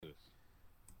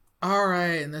All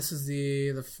right, and this is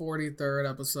the 43rd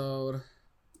episode.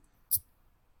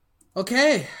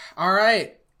 Okay, all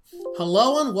right.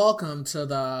 Hello and welcome to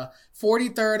the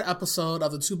 43rd episode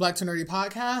of the Two Black to Nerdy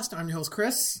podcast. I'm your host,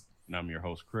 Chris. And I'm your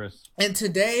host, Chris. And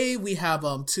today we have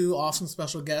two awesome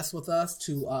special guests with us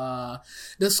to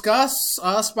discuss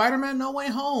Spider-Man No Way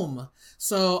Home.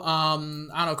 So, I don't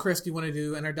know, Chris, do you want to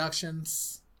do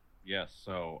introductions? Yes,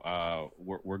 so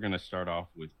we're going to start off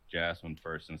with Jasmine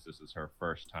first, since this is her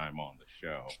first time on the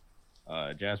show.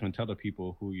 Jasmine, tell the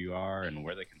people who you are and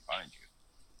where they can find you.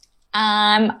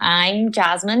 I'm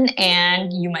Jasmine,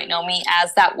 and you might know me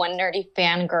as that one nerdy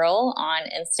fangirl on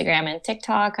Instagram and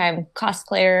TikTok. I'm a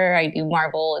cosplayer. I do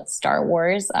Marvel and Star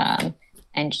Wars, and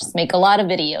just make a lot of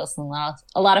videos and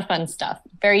a lot of fun stuff.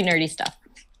 Very nerdy stuff.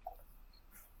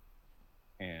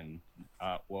 And,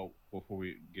 well, before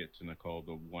we get to Nicole,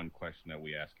 the one question that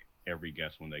we ask every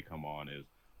guest when they come on is,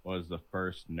 what was the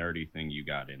first nerdy thing you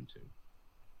got into?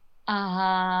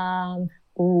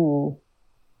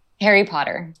 Harry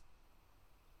Potter.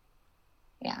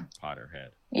 Yeah. Potterhead.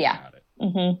 Yeah. Got it.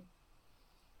 Mm-hmm.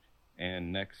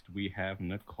 And next we have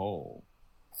Nicole.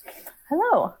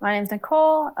 Hello, my name's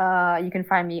Nicole. You can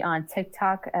find me on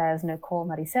TikTok as Nicole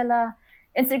Maricela,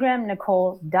 Instagram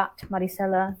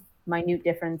Nicole.Maricela. Minute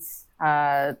difference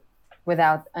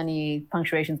without any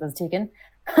punctuations was taken.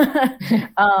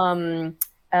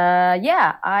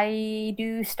 Yeah, I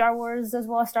do Star Wars as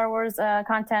well as Star Wars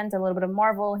content, a little bit of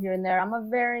Marvel here and there. I'm a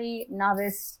very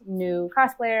novice new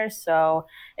cosplayer, so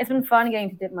it's been fun getting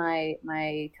to dip my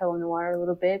toe in the water a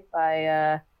little bit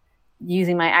by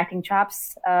using my acting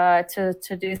chops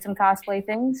to do some cosplay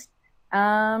things.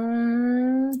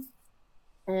 And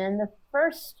the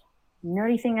first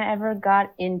nerdy thing I ever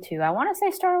got into, I want to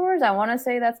say Star Wars. I want to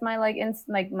say that's my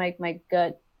my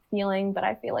gut feeling, but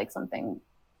I feel like something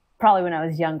probably when I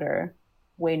was younger,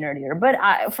 way nerdier.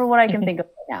 But for what I can think of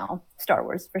right now, Star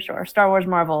Wars for sure. Star Wars,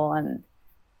 Marvel, and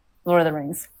Lord of the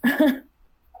Rings. All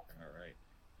right.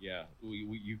 Yeah,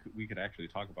 we could actually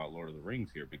talk about Lord of the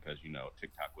Rings here because,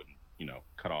 TikTok wouldn't,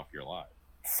 cut off your live.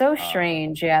 So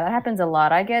strange. Yeah, that happens a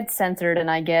lot. I get censored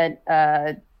and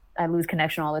I lose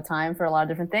connection all the time for a lot of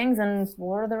different things. And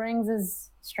Lord of the Rings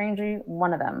is strangely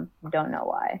one of them. Don't know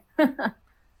why.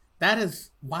 That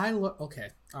is why. Okay.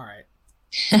 All right.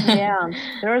 Yeah,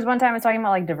 there was one time I was talking about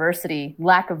like diversity,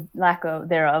 lack of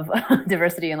thereof,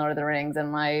 diversity in Lord of the Rings,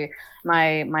 and my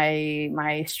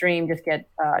stream just kept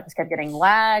getting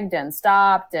lagged and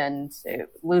stopped and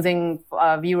losing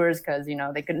viewers because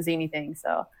they couldn't see anything.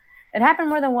 So it happened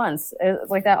more than once. It was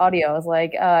like that audio. I was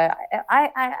like, I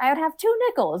would have two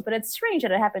nickels, but it's strange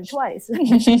that it happened twice.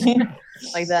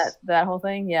 Like that whole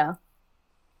thing, yeah.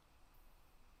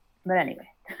 But anyway.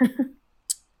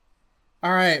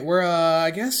 All right, we're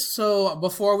I guess so.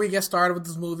 Before we get started with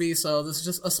this movie, so this is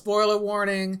just a spoiler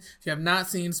warning. If you have not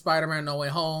seen Spider-Man No Way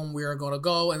Home, we are going to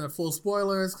go into full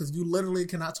spoilers because you literally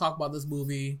cannot talk about this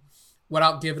movie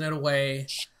without giving it away.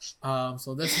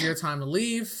 So this is your time to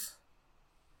leave.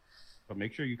 But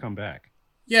make sure you come back.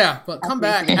 Yeah, but come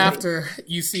back after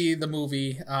you see the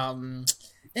movie. And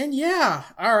yeah,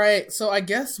 all right. So I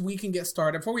guess we can get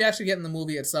started. Before we actually get in the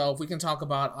movie itself, we can talk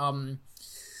about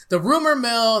the rumor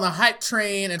mill, the hype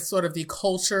train, and sort of the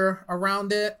culture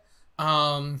around it.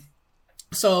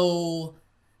 So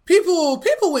people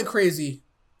went crazy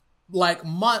like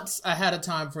months ahead of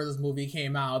time before this movie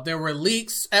came out. There were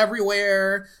leaks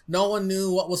everywhere. No one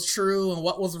knew what was true and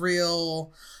what was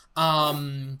real.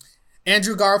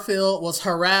 Andrew Garfield was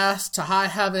harassed to high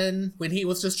heaven when he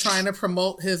was just trying to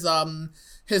promote his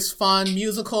fun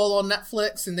musical on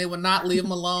Netflix, and they would not leave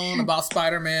him alone about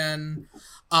Spider-Man.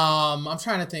 I'm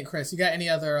trying to think, Chris, you got any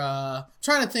other,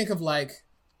 trying to think of like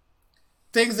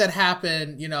things that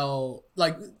happened,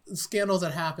 like scandals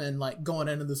that happened, like going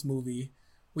into this movie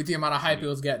with the amount of hype it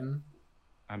was getting.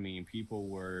 I mean, people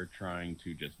were trying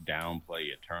to just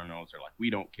downplay Eternals. They're like,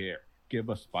 we don't care. Give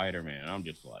us Spider-Man. And I'm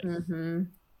just like,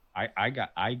 I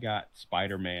got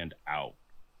Spider-Man out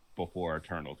before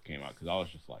Eternals came out. Cause I was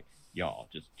just like, y'all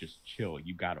just chill.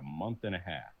 You got a month and a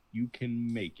half. You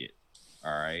can make it.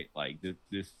 All right, like this,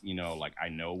 like I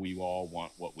know we all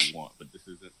want what we want, but this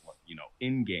isn't what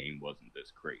Endgame wasn't this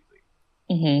crazy.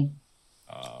 Mm-hmm.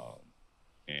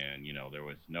 And there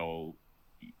was no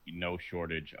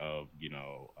shortage of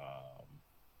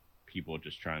people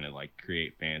just trying to like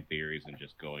create fan theories and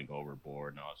just going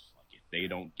overboard. And I was just like, if they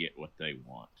don't get what they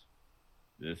want,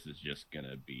 this is just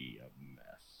gonna be a mess.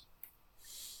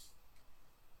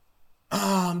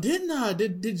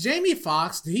 Did Jamie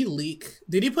Foxx, did he leak?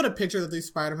 Did he put a picture of the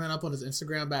Spider-Man up on his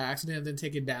Instagram by accident and then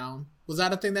take it down? Was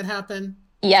that a thing that happened?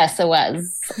 Yes, it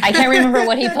was. I can't remember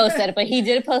what he posted, but he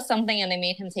did post something and they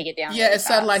made him take it down. Yeah, really it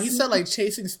said like, he said like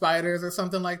chasing spiders or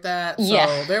something like that. So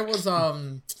yeah. there was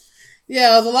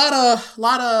yeah, it was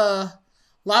a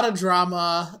lot of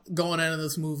drama going into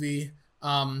this movie.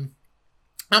 I'm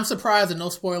surprised that no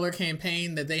spoiler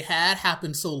campaign that they had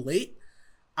happened so late.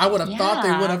 I would have thought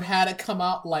they would have had it come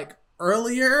out like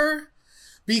earlier.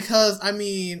 Because, I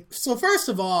mean, so first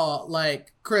of all,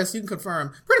 like, Chris, you can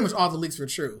confirm, pretty much all the leaks were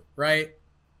true, right?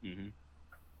 Mm-hmm.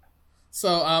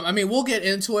 So, I mean, we'll get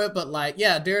into it, but, like,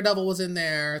 yeah, Daredevil was in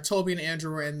there, Tobey and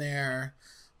Andrew were in there.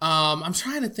 I'm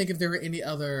trying to think if there were any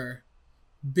other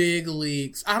big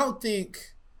leaks. I don't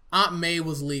think Aunt May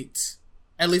was leaked.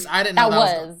 At least I didn't know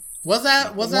that was. Was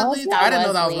that leaked? I didn't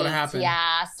know that was going to happen.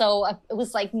 Yeah, so it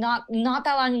was, like, not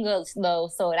that long ago, though,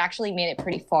 so it actually made it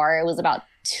pretty far. It was about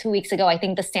 2 weeks ago. I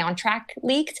think the soundtrack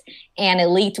leaked, and it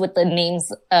leaked with the names,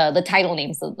 the title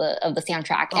names of the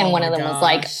soundtrack, and one of them was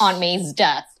like Aunt May's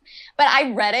death. But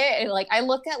I read it, and like I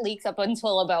looked at leaks up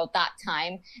until about that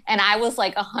time, and I was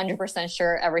like 100%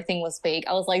 sure everything was fake.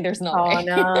 I was like, "There's no way."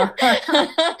 No.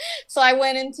 So I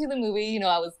went into the movie. You know,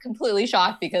 I was completely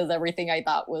shocked because everything I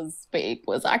thought was fake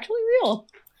was actually real.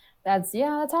 That's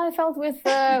how I felt with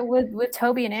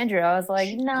Tobey and Andrew. I was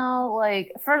like, no,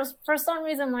 like for some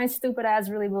reason my stupid ass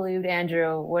really believed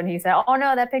Andrew when he said, "Oh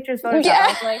no, that picture's Photoshop." Yeah. I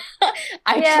was like,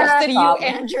 I trusted you,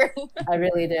 Andrew. I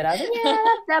really did. I was like, yeah,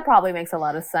 that probably makes a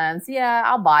lot of sense. Yeah,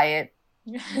 I'll buy it.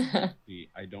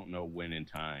 See, I don't know when in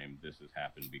time this has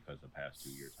happened because the past 2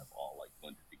 years have all like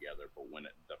blended together. But when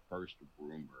the first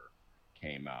rumor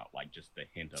came out, like just the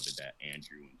hint of it that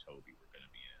Andrew and Tobey were going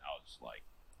to be in it, I was just like,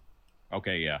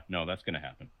 okay, yeah, no, that's going to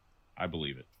happen. I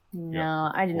believe it.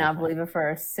 No, I did not believe it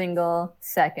for a single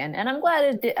second. And I'm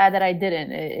glad that I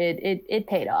didn't. It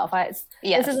paid off. This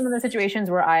is one of the situations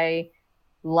where I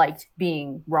liked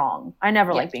being wrong. I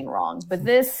never liked being wrong. But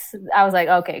this, I was like,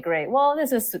 okay, great. Well,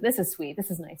 this is sweet.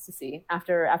 This is nice to see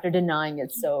after denying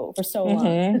it for so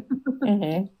long.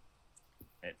 Mm-hmm.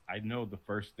 I know the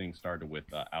first thing started with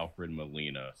Alfred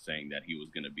Molina saying that he was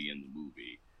going to be in the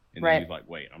movie. And then he's like,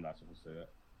 wait, I'm not supposed to say that.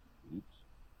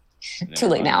 Oops. Too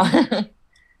late now.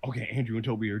 Okay, Andrew and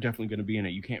Tobey are definitely going to be in it.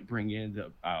 You can't bring in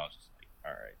I was just like,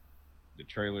 all right. The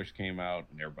trailers came out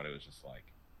and everybody was just like,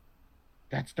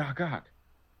 that's Doc Ock.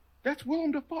 That's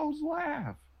Willem Dafoe's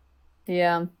laugh.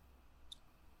 Yeah.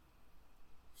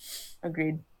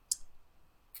 Agreed.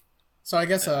 So I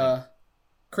guess,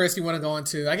 Chris, you want to go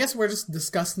into, I guess we're just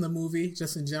discussing the movie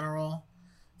just in general.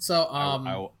 So,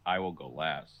 I will go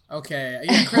last. Okay.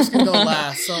 Yeah, Chris can go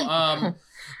last. So,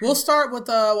 we'll start with,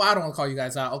 well, I don't want to call you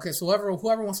guys out. Okay. So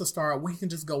whoever wants to start, we can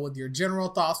just go with your general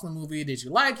thoughts on the movie. Did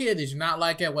you like it? Did you not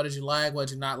like it? What did you like? What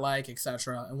did you not like?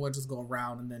 Etc. And we'll just go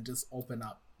around and then just open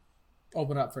up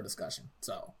for discussion.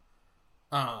 So,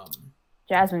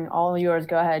 Jasmine, all yours.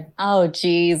 Go ahead. Oh,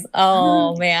 geez.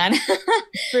 Oh, man.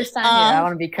 First time here. I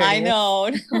want to be curious. I know.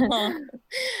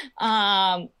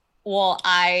 Well,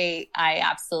 I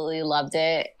absolutely loved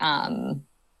it.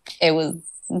 It was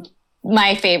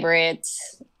my favorite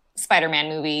Spider-Man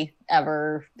movie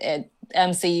ever,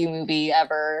 MCU movie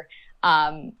ever.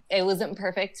 It wasn't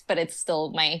perfect, but it's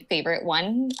still my favorite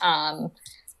one.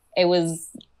 It was,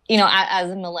 you know,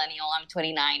 as a millennial, I'm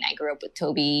 29. I grew up with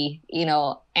Tobey, you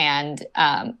know, and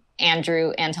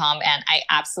Andrew and Tom, and I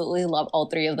absolutely love all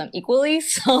three of them equally.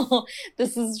 So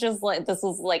this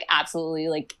was like absolutely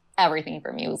like everything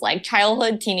for me. It was like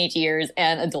childhood, teenage years,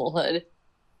 and adulthood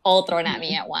all thrown at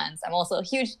me at once. I'm also a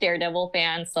huge Daredevil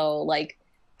fan, so like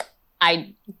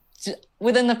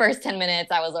within the first 10 minutes,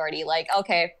 I was already like,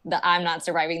 okay, I'm not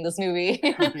surviving this movie.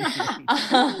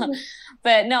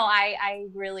 But no, I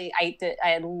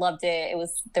loved it.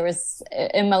 There was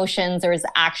emotions, there was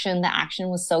action. The action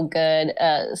was so good.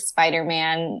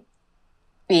 Spider-Man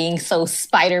being so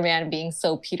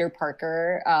Peter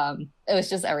Parker. It was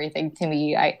just everything to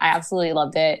me. I absolutely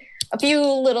loved it. A few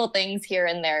little things here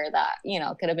and there that, you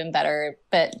know, could have been better,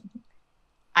 but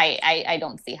I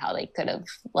don't see how they could have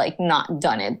like not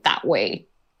done it that way.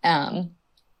 Let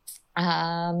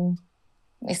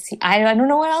me see. I don't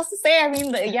know what else to say. I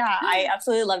mean, I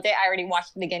absolutely loved it. I already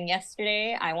watched it again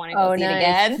yesterday. I want to go see it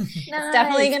again. It's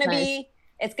definitely going to be.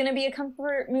 It's going to be a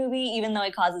comfort movie, even though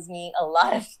it causes me a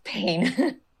lot of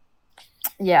pain.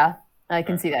 Yeah, I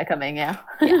can see that coming. Yeah.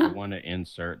 I want to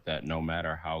insert that no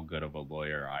matter how good of a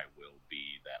lawyer I will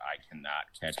be, that I cannot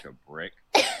catch a brick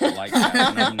like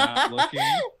that when I'm not looking.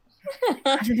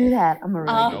 How'd you do that? I'm a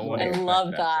really I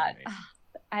love that.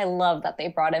 I love that they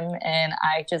brought him in.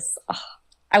 I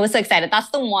was so excited. That's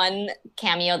the one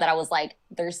cameo that I was like,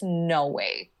 there's no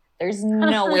way There's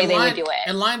no way they would do it.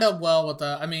 It lined up well with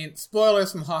the, I mean,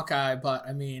 spoilers from Hawkeye, but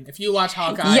I mean, if you watch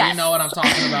Hawkeye, you know what I'm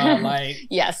talking about. Like,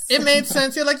 yes, it made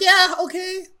sense. You're like, yeah,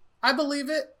 okay, I believe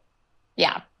it.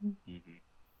 Yeah. Mm-hmm.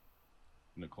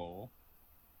 Nicole?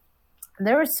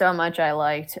 There was so much I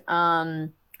liked.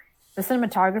 The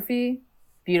cinematography,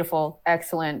 beautiful,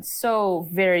 excellent, so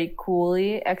very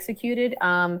coolly executed.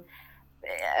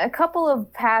 A couple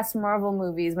of past Marvel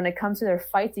movies, when it comes to their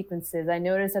fight sequences, I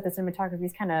noticed that the cinematography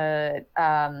is kind of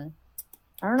I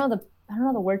don't know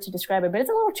the word to describe it, but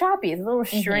it's a little choppy. It's a little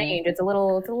strange. It's a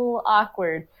little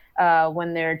awkward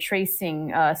when they're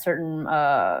tracing certain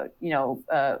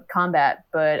combat.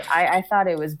 But I thought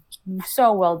it was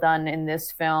so well done in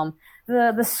this film.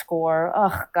 The score,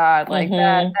 oh god, like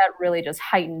that really just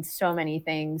heightened so many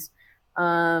things.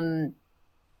 I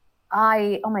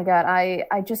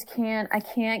just can't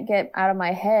get out of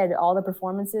my head all the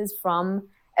performances from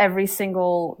every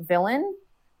single villain.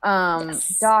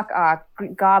 Doc Ock,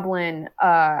 Goblin,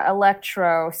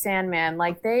 Electro, Sandman,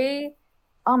 like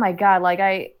oh my god, like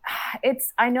I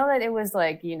know that it was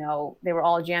like, you know, they were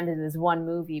all jammed into this one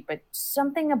movie, but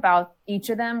something about each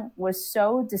of them was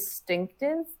so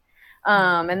distinctive.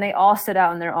 And they all stood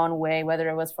out in their own way, whether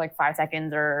it was for like 5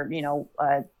 seconds or,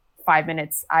 5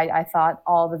 minutes. I thought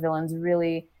all the villains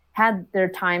really had their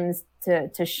times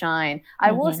to shine.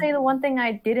 I will say the one thing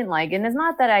I didn't like, and it's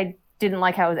not that I didn't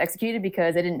like how it was executed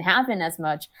because it didn't happen as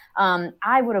much.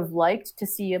 I would have liked to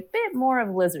see a bit more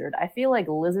of Lizard. I feel like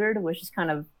Lizard was just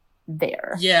kind of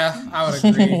there. Yeah, I would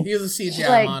agree. He was a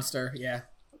CGI monster. Yeah.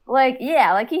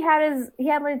 He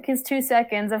had his 2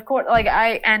 seconds, of course.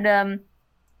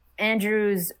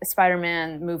 Andrew's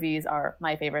Spider-Man movies are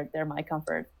my favorite. They're my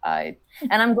comfort. And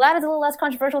I'm glad it's a little less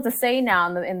controversial to say now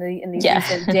in these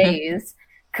recent days,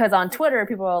 because on Twitter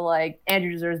people are like,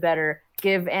 Andrew deserves better.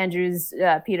 Give Andrew's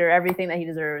Peter everything that he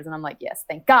deserves, and I'm like, yes,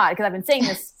 thank God, because I've been saying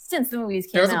this since the movies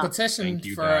came out. There's a petition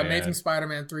for Amazing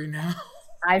Spider-Man 3 now.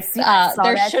 I saw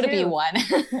there that should too. be one.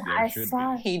 I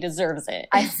saw he deserves it.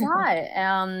 I saw it.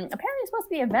 Apparently it's supposed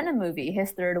to be a Venom movie,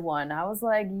 his third one. I was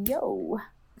like, yo.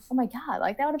 Oh my god!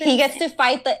 Like that would have been. He gets to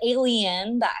fight the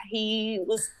alien that he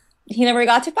never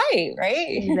got to fight,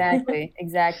 right?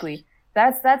 Exactly.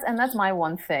 That's my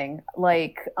one thing.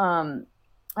 Like, out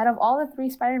of all the 3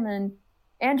 Spider-Men,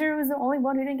 Andrew was the only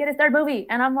one who didn't get his third movie,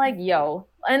 and I'm like, yo.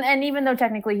 And even though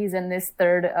technically he's in this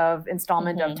third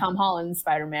installment of Tom Holland's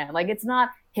Spider-Man, like it's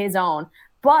not his own,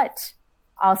 but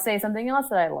I'll say something else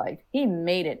that I liked. He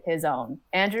made it his own.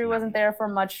 Andrew wasn't there for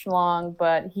much long,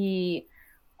 but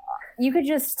you could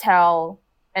just tell,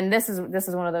 and this is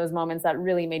one of those moments that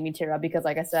really made me tear up because,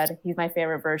 like I said, he's my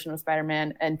favorite version of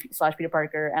Spider-Man and / Peter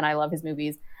Parker, and I love his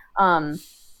movies.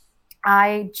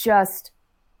 I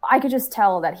could just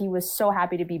tell that he was so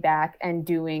happy to be back and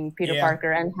doing Peter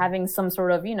Parker and having some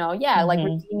sort of, like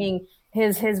redeeming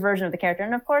his version of the character.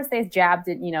 And of course, they jabbed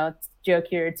it, joke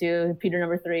here too, Peter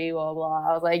number 3, blah, blah.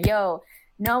 I was like, yo,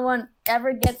 no one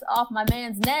ever gets off my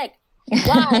man's neck.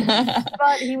 Wow.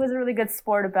 But he was a really good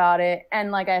sport about it,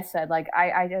 and like I said, like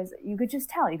you could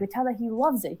tell that he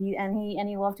loves it. He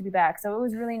loved to be back, so it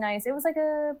was really nice. It was like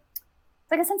a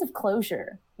sense of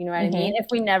closure, you know what I mean? If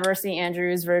we never see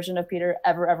Andrew's version of Peter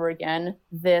ever again,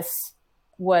 this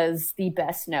was the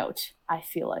best note I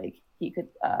feel like he could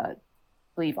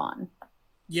leave on.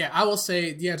 Yeah, I will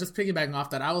say, just piggybacking off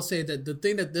that, I will say that the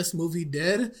thing that this movie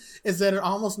did is that it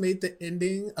almost made the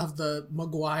ending of the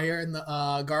Maguire and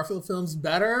the Garfield films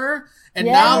better. And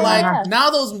now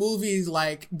those movies,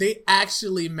 like, they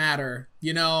actually matter,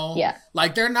 Yeah.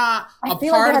 Like, they're not a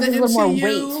part of the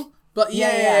MCU. But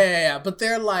but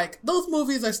they're like, those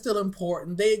movies are still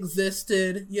important. They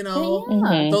existed,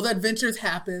 those adventures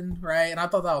happened, right? And I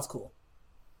thought that was cool.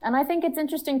 And I think it's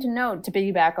interesting to note, to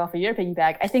piggyback off of your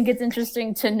piggyback, I think it's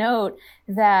interesting to note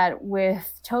that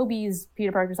with Tobey's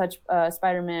Peter Parker /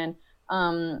 Spider-Man,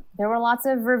 there were lots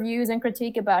of reviews and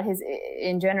critique about his,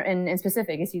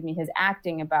 his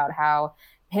acting, about how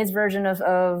his version of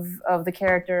the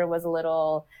character was a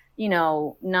little,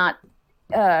 not,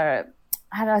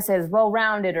 how do I say this,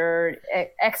 well-rounded or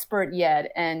expert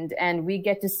yet, and we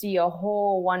get to see a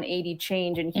whole 180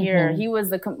 change. And here he was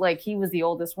the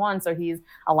oldest one, so he's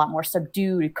a lot more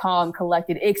subdued, calm,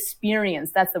 collected,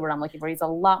 experienced. That's the word I'm looking for. He's a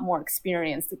lot more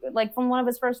experienced. Like from one of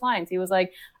his first lines, he was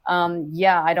like, I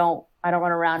don't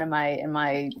run around in my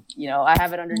I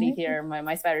have it underneath here,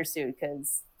 my spider suit,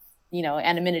 because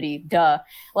anonymity, duh.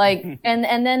 Like, and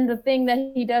then the thing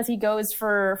that he does, he goes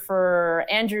for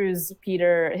Andrew's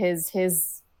Peter, his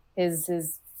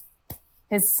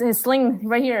sling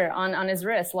right here on his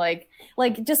wrist, like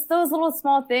just those little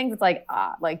small things. It's like,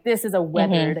 like this is a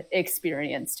weathered,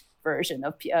 experienced version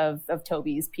of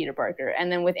Tobey's Peter Parker.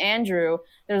 And then with Andrew,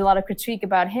 there's a lot of critique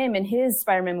about him and his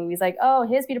Spider-Man movies, like, oh,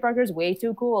 his Peter Parker is way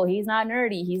too cool. He's not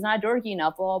nerdy. He's not dorky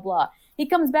enough, blah, blah, blah. He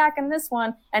comes back in this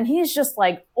one, and he's just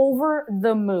like over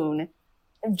the moon,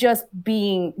 just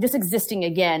existing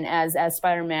again as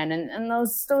Spider-Man, and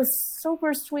those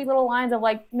super sweet little lines of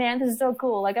like, man, this is so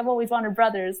cool. Like, I've always wanted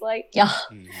brothers. Like, yeah.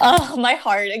 Oh, my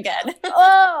heart again.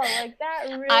 Oh, like that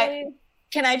really.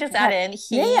 Can I just add in?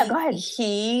 Yeah, go ahead.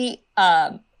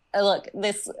 Look,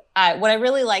 what I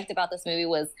really liked about this movie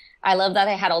was I love that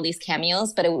it had all these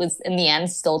cameos, but it was in the end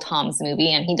still Tom's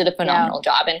movie, and he did a phenomenal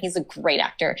job, and he's a great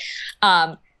actor.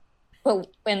 But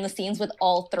in the scenes with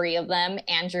all three of them,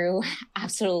 Andrew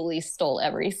absolutely stole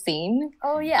every scene.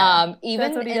 Oh yeah.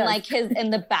 Even in like in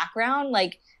the background,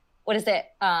 like, what is it?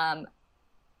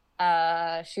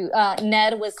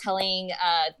 Ned was telling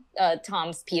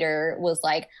Tom's Peter was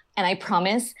like, and I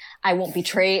promise I won't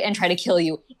betray and try to kill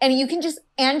you. And you can just,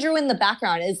 Andrew in the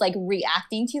background is like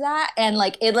reacting to that. And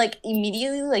like, it like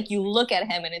immediately, like you look at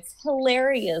him and it's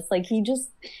hilarious. Like he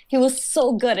was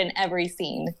so good in every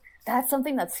scene. That's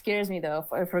something that scares me, though,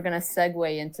 if we're going to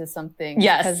segue into something.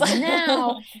 Yes.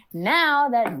 Because now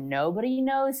that nobody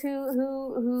knows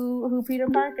who Peter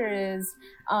Parker is,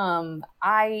 and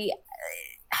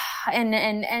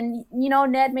you know,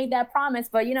 Ned made that promise,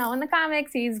 but you know, in the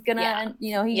comics, he's gonna,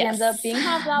 you know, he ends up being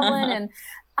Hobgoblin, and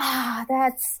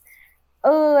that's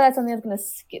something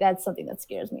that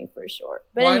scares me for sure.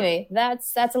 But anyway,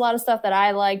 that's a lot of stuff that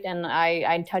I liked, and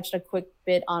I touched a quick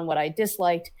bit on what I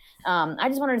disliked. I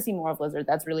just wanted to see more of Lizard.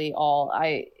 That's really all.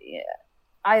 I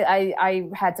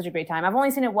had such a great time. I've only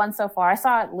seen it once so far. I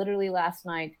saw it literally last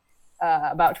night.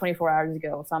 About 24 hours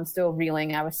ago, so I'm still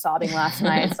reeling. I was sobbing last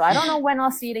night, so I don't know when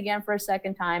I'll see it again for a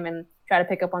second time and try to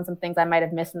pick up on some things I might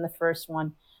have missed in the first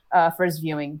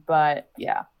viewing. But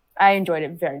yeah, I enjoyed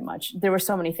it very much. There were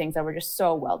so many things that were just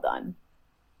so well done.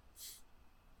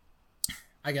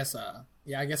 I guess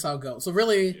I'll go. So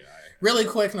really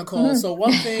quick, Nicole. So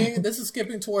one thing, this is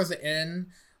skipping towards the end,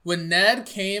 when Ned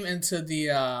came into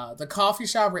the coffee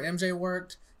shop where MJ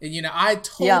worked. And, you know, I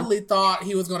totally thought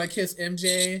he was going to kiss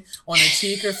MJ on the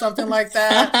cheek or something like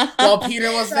that while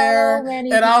Peter was there.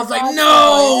 And I was like,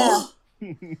 no!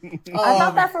 I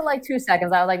thought that for like 2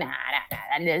 seconds. I was like, nah,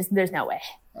 there's no way.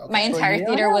 Okay. My entire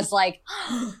theater was like,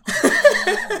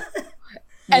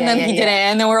 and then he did it,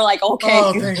 and then we were like, okay.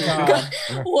 Oh, thank God.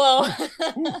 Whoa.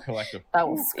 Collective. That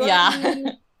was scary.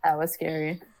 Yeah. That was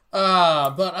scary.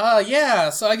 Yeah.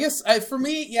 So I guess for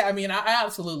me, yeah, I mean, I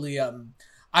absolutely,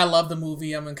 I love the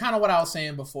movie. I mean, kind of what I was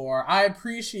saying before. I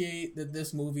appreciate that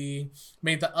this movie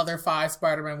made the other 5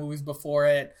 Spider-Man movies before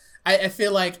it. I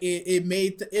feel like it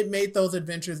made those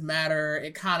adventures matter.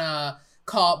 It kind of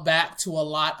called back to a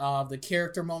lot of the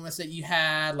character moments that you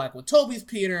had, like with Tobey's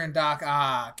Peter and Doc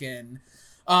Ock, and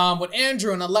with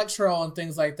Andrew and Electro and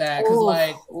things like that. Because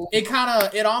like it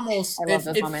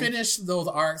finished those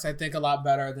arcs, I think, a lot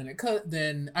better than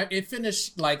it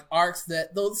finished like arcs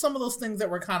that some of those things that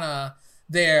were kind of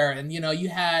there. And you know, you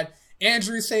had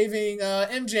Andrew saving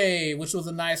MJ, which was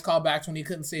a nice callback to when he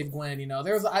couldn't save Gwen. You know,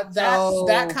 there was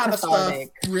that kind of stuff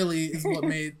really is what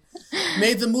made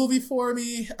the movie for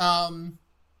me.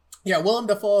 Yeah, Willem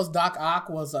Dafoe's Doc Ock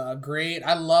was great.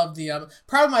 I love the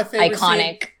probably my favorite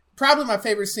iconic. Probably my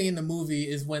favorite scene in the movie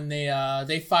is when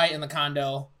they fight in the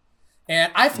condo.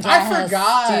 And I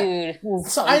forgot. Dude,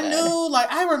 so I knew,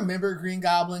 like, I remember Green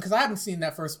Goblin because I haven't seen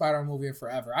that first Spider-Man movie in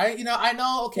forever. I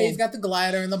know, okay, he's got the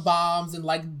glider and the bombs and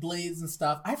like blades and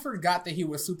stuff. I forgot that he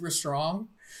was super strong.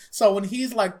 So when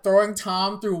he's like throwing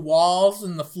Tom through walls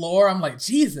and the floor, I'm like,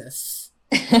 Jesus.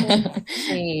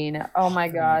 Scene. Oh my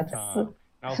God.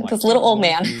 This little old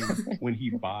man. When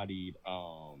he bodied,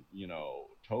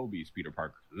 Tobey's Peter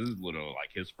Parker. This is literally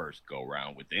like his first go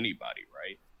round with anybody,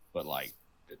 right? But like,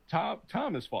 Tom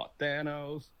has fought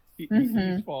Thanos. He's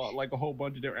fought like a whole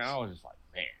bunch of different. I was just like,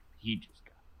 man, he just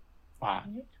got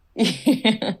bodied.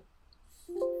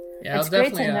 Yeah, it's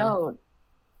great to note.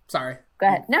 Sorry. Go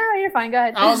ahead. No, you're fine. Go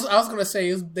ahead. I was gonna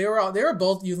say they were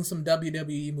both using some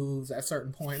WWE moves at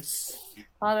certain points.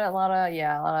 A lot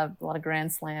of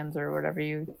grand slams or whatever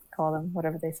you call them,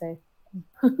 whatever they say.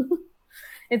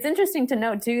 It's interesting to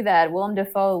note too that Willem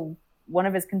Dafoe, one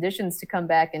of his conditions to come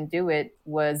back and do it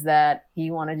was that he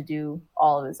wanted to do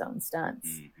all of his own stunts.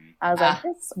 Mm-hmm. I was like,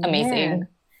 that's amazing.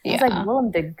 Yeah. I was like,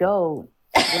 Willem the Goat.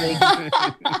 Like,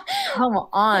 come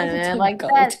on, man. Like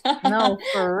that. No,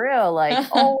 for real. Like,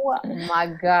 oh my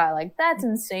God. Like, that's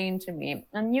insane to me.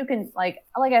 And you can, like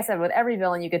I said, with every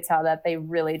villain, you could tell that they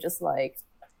really just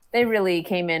they really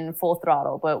came in full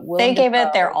throttle. But Willem they gave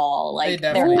it their all. Like,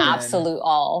 their absolute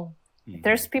all.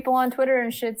 There's people on Twitter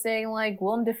and shit saying like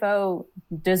Willem Dafoe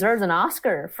deserves an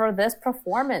Oscar for this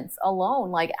performance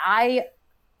alone. Like I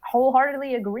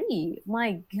wholeheartedly agree.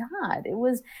 My God,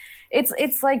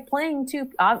 it's like playing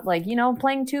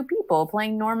playing two people,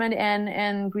 playing Norman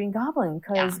and Green Goblin.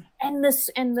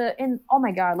 And oh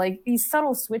my God, like these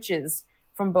subtle switches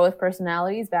from both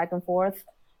personalities back and forth,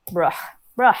 bruh.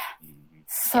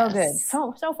 So good.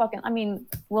 So fucking, I mean,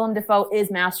 Willem Dafoe is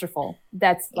masterful.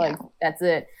 That's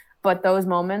it. But those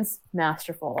moments,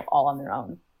 masterful all on their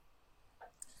own.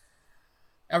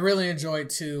 I really enjoyed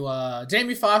too.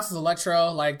 Jamie Foxx's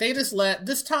Electro. Like they just let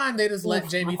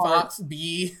Jamie Foxx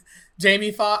be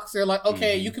Jamie Foxx. They're like,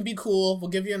 okay, you can be cool.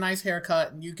 We'll give you a nice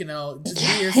haircut, and you can just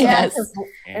be yourself. Yes.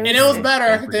 And it was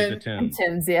better than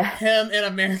Tim's. Him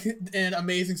in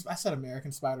Amazing. I said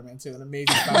American Spider-Man too, and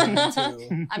Amazing Spider-Man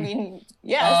 2. I mean,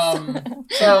 yes.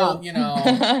 So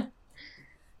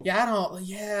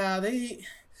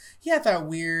he had that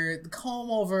weird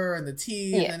comb over and the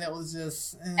teeth, and it was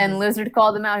just. And Lizard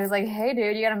called him out. He was like, "Hey,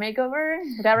 dude, you got a makeover?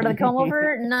 Got rid of the comb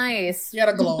over? Nice. You got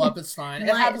a glow up. It's fine.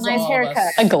 Nice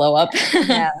haircut. A glow up.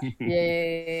 Yeah.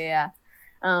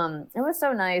 It was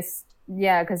so nice.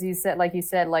 Yeah, because you said, like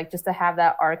just to have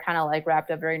that arc kind of like wrapped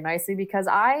up very nicely. Because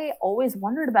I always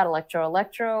wondered about Electro.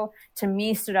 Electro to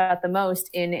me stood out the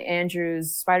most in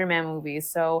Andrew's Spider-Man movies.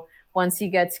 So once he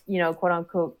gets, quote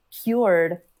unquote,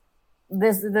 cured.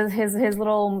 His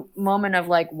little moment of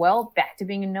like, well, back to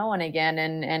being a no one again,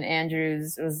 and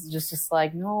Andrews was just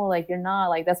like, no, like you're not,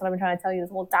 like that's what I've been trying to tell you this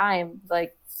whole time.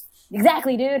 Like,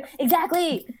 exactly, dude,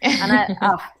 exactly. And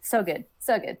so good.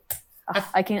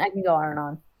 I can go on and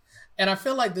on. And I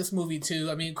feel like this movie too.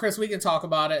 I mean, Chris, we can talk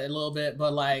about it a little bit,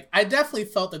 but like, I definitely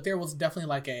felt that there was definitely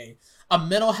like a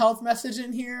mental health message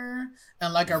in here,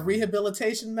 and like a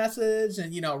rehabilitation message,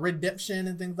 and redemption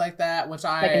and things like that, which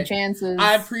Second chances.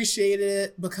 I appreciated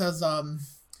it because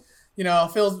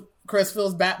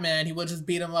Phil's Batman, he would just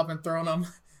beat him up and throw him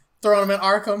in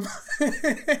Arkham.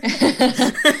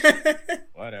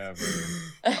 Whatever.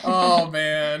 Oh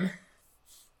man,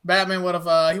 Batman would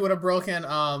have broken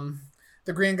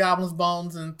the Green Goblin's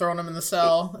bones and thrown him in the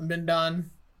cell and been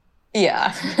done.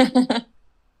 Yeah.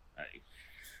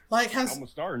 Like, I'm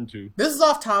starting to. This is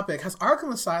off topic. Has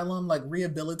Arkham Asylum like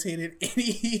rehabilitated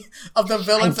any of the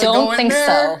villains? I don't think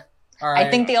so. All right.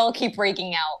 I think they all keep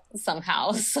breaking out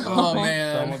somehow. So. Oh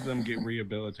man, some of them get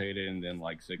rehabilitated, and then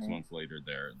like 6 months later,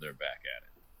 they're back at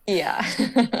it.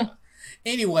 Yeah.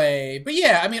 Anyway, but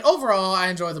yeah, I mean, overall, I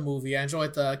enjoyed the movie. I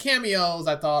enjoyed the cameos.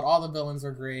 I thought all the villains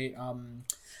are great.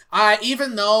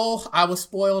 Even though I was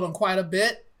spoiled on quite a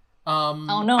bit,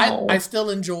 oh no, I still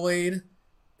enjoyed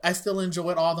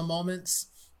all the moments.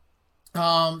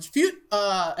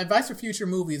 Advice for future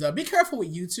movies. Be careful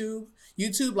with YouTube.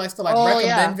 YouTube likes to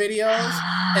recommend videos,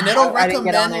 and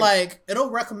it'll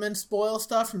recommend spoil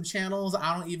stuff from channels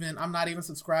I'm not even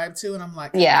subscribed to, and I'm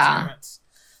like, yeah.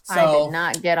 So, I did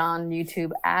not get on YouTube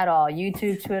at all.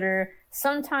 YouTube, Twitter,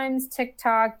 sometimes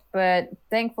TikTok, but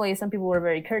thankfully some people were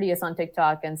very courteous on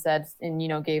TikTok and said, and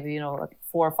gave like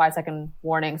 4 or 5 second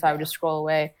warning, so I would just scroll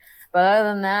away. But other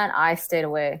than that, I stayed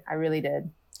away. I really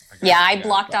did. I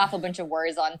blocked off a bunch of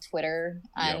words on Twitter,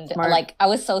 and I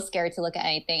was so scared to look at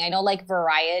anything. I know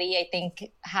Variety, I think,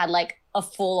 had a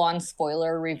full-on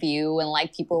spoiler review,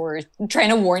 and people were trying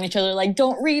to warn each other,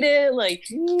 don't read it.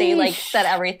 They said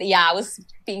everything. Yeah, I was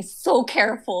being so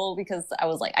careful because I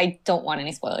was I don't want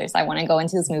any spoilers. I want to go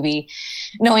into this movie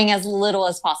knowing as little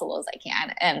as possible as I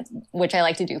can, and which I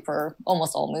like to do for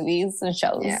almost all movies and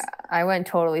shows. Yeah, I went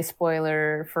totally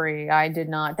spoiler free. I did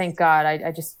not. Thank God. I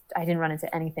didn't run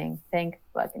into anything. Thank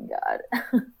fucking God.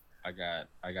 I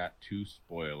got 2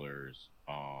 spoilers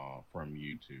from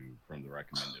YouTube from the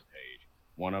recommended page.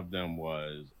 One of them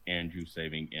was Andrew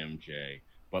saving MJ,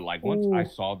 but once I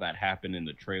saw that happen in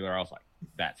the trailer, I was like,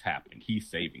 that's happening. He's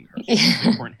saving her. It's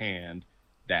a different hand.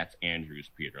 That's Andrew's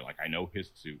Peter. I know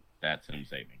his suit. That's him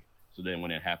saving it. So then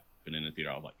when it happened in the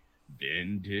theater, I was like,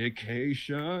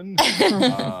 vindication.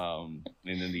 And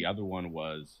then the other one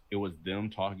was, it was them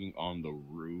talking on the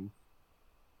roof,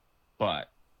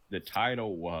 but the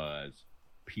title was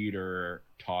Peter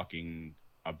talking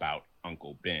about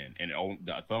Uncle Ben, and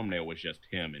the thumbnail was just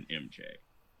him and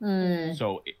MJ.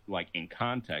 So in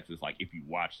context, it's if you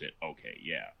watched it, okay,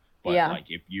 yeah, but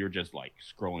if you're just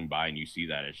scrolling by and you see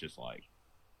that, it's just I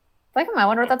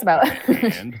wonder what that's about.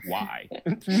 And why?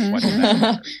 What does that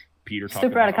matter? Peter talking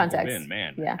super out of about context. Uncle Ben,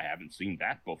 man. Yeah. I haven't seen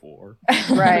that before.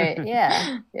 Right.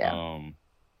 Yeah.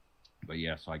 But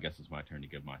yeah, so I guess it's my turn to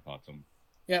give my thoughts on.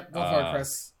 Yep, go for it,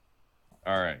 Chris.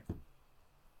 All right.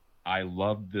 I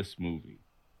loved this movie,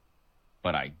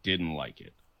 but I didn't like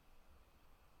it.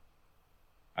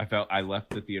 I left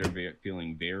the theater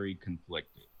feeling very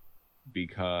conflicted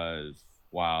because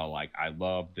while like I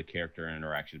loved the character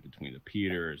interactions between the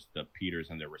Peters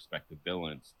and their respective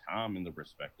villains, Tom and the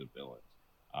respective villains,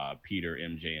 Peter,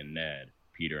 MJ, and Ned,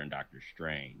 Peter and Doctor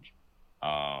Strange.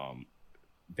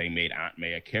 They made Aunt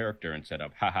May a character instead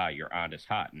of haha, your aunt is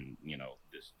hot in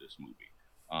this movie.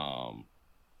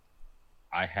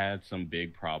 I had some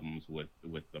big problems with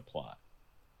the plot.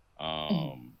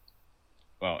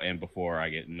 Well, and before I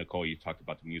get Nicole, you talked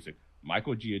about the music.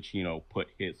 Michael Giacchino put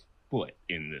his foot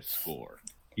in this score.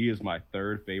 He is my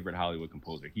third favorite Hollywood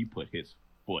composer. He put his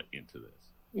foot into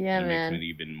this. Yeah, it man. makes me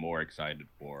even more excited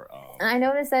for. And I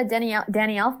noticed that Danny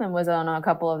Elfman was on a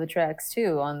couple of the tracks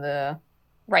too on the.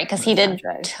 Right, because he did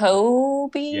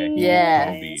Toby.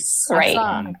 Yeah, Toby.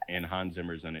 Right. And Hans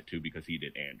Zimmer's in it too because he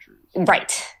did Andrews.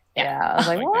 Right. Yeah, I was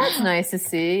like, well, that's nice to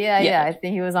see. Yeah. I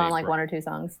think he was on like one or two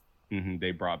songs. Mm-hmm.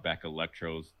 They brought back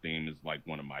Electro's theme is like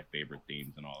one of my favorite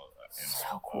themes in all.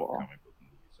 Cool. Comic book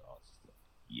movies. So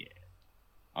yeah.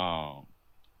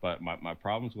 But my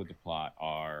problems with the plot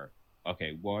are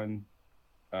okay. One,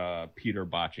 Peter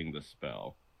botching the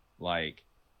spell. Like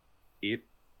he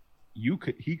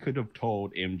could have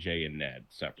told MJ and Ned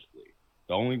separately.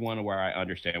 The only one where I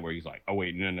understand where he's like, oh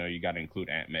wait, no, you got to include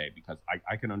Aunt May because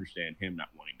I can understand him not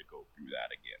wanting to go through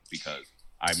that again because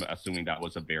I'm assuming that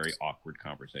was a very awkward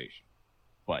conversation.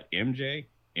 But MJ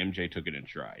took it in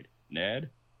stride.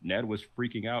 Ned was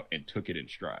freaking out and took it in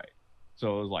stride.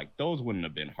 So it was like those wouldn't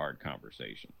have been hard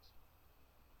conversations.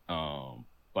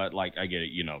 But like I get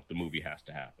it, the movie has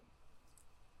to happen.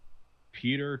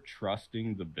 Peter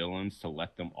trusting the villains to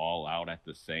let them all out at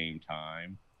the same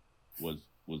time was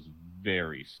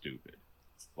very stupid.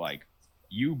 Like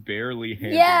you barely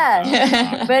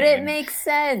handled but it makes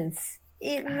sense.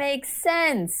 It makes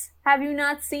sense. Have you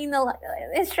not seen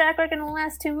his track record in the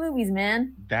last two movies,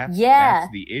 man? That's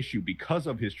the issue because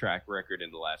of his track record in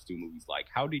the last two movies. Like,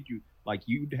 how did you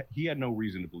he had no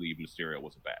reason to believe Mysterio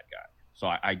was a bad guy. So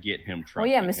I get him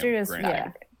trusting. Well, yeah, Mysterio's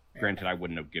Granted, I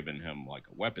wouldn't have given him like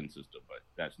a weapon system, but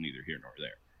that's neither here nor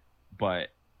there.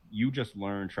 But you just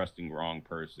learn trusting the wrong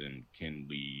person can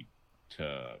lead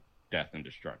to death and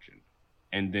destruction.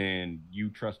 And then you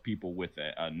trust people with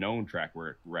a known track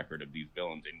record of these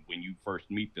villains, and when you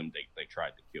first meet them, they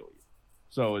tried to kill you.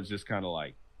 So it's just kind of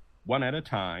like one at a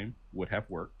time would have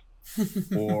worked,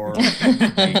 or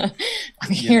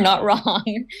you're not wrong.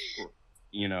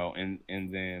 And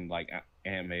then like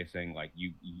Aunt May saying like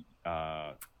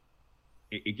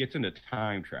it gets into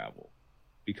time travel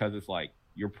because it's like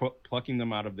you're plucking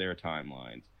them out of their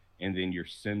timelines and then you're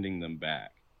sending them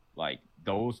back. Like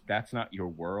that's not your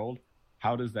world.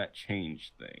 How does that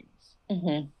change things?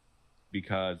 Mm-hmm.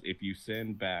 Because if you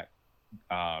send back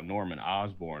Norman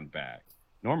Osborn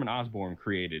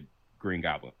created Green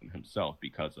Goblin himself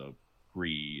because of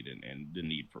greed and the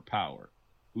need for power.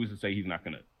 Who's to say he's not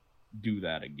going to do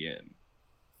that again?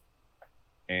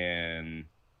 And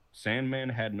Sandman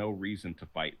had no reason to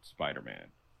fight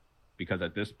Spider-Man because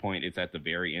at this point, it's at the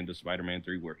very end of Spider-Man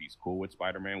 3 where he's cool with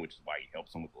Spider-Man, which is why he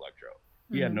helps him with Electro.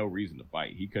 He had no reason to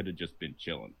fight. He could have just been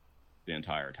chilling the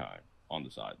entire time on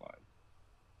the sideline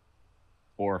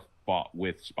or fought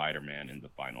with Spider-Man in the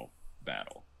final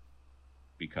battle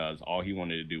because all he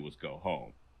wanted to do was go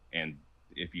home. And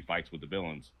if he fights with the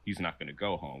villains, he's not going to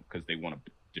go home because they want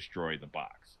to destroy the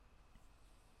box.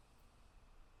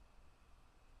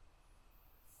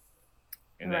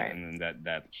 And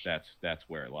that's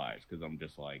where it lies because I'm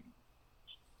just like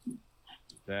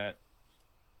that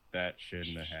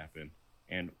shouldn't have happened.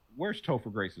 And where's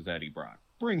Topher Grace's Eddie Brock?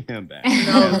 Bring him back.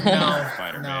 No,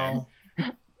 Spider-Man. no.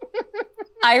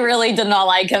 I really did not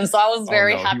like him, so I was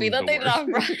very happy that they did not.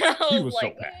 He was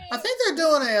like, so bad. I think they're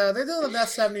doing a That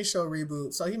 70s Show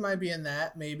reboot, so he might be in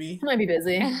that. Maybe he might be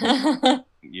busy.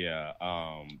 Yeah.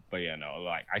 But yeah, no.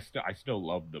 Like I still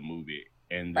love the movie,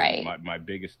 and my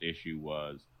biggest issue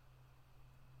was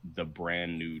the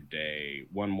brand new day,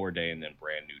 one more day, and then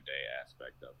brand new day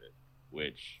aspect of it.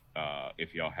 Which,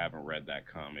 if y'all haven't read that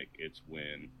comic, it's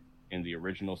when in the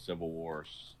original Civil War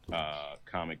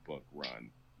comic book run,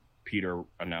 Peter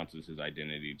announces his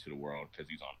identity to the world because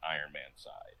he's on Iron Man's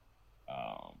side.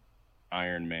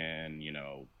 Iron Man,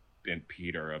 and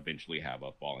Peter eventually have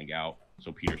a falling out.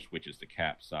 So Peter switches to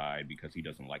Cap's side because he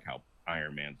doesn't like how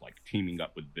Iron Man's like teaming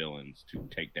up with villains to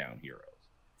take down heroes.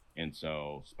 And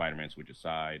so Spider-Man switches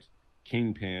sides.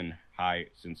 Kingpin,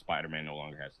 since Spider-Man no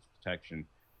longer has his protection,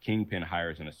 Kingpin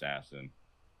hires an assassin,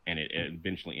 and it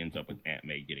eventually ends up with Aunt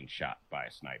May getting shot by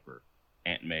a sniper.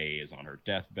 Aunt May is on her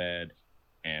deathbed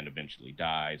and eventually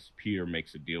dies. Peter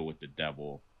makes a deal with the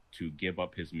devil to give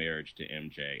up his marriage to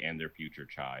MJ and their future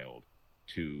child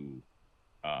to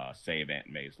save Aunt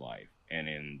May's life. And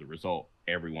in the result,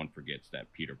 everyone forgets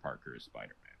that Peter Parker is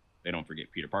Spider-Man. They don't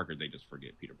forget Peter Parker, they just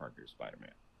forget Peter Parker is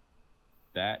Spider-Man.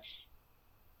 That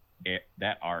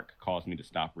arc caused me to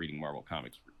stop reading Marvel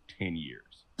Comics for 10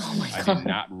 years. Oh my God. I did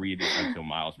not read it until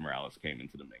Miles Morales came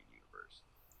into the main universe.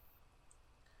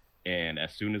 And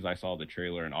as soon as I saw the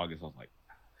trailer in August, I was like,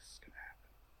 this is going to happen.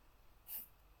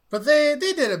 But they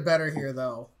did it better here,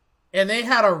 though. And they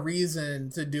had a reason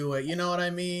to do it. You know what I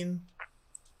mean?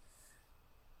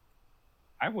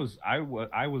 I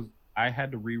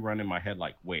had to rerun in my head,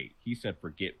 like, wait, he said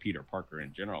forget Peter Parker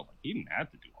in general. Like, he didn't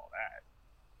have to do all that.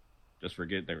 Just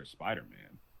forget they were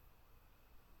Spider-Man.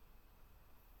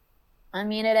 I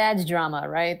mean, it adds drama,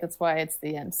 right? That's why it's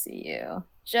the MCU.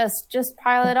 Just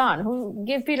pile it on.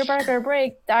 Give Peter Parker a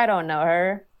break. I don't know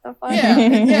her. The fuck? Yeah,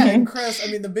 and Chris,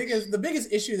 I mean, the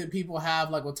biggest issue that people have,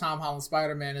 like with Tom Holland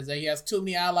Spider-Man, is that he has too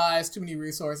many allies, too many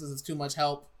resources, it's too much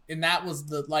help, and that was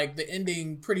the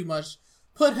ending pretty much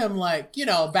put him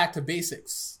back to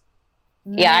basics.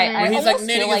 Yeah, I he's almost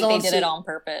knitting feel like his own they did suit. it on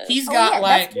purpose. He's got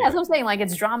that's what I'm saying. Like,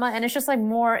 it's drama, and it's just like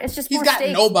more. It's just he's more got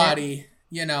stakes, nobody.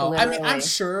 You know, Literally. I mean,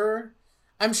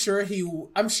 I'm sure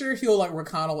he'll like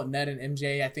reconcile with Ned and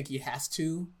MJ. I think he has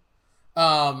to. He's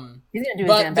gonna do his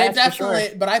But damn they best, definitely, for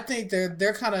sure. but I think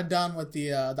they're kind of done with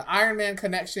the Iron Man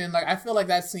connection. Like, I feel like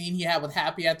that scene he had with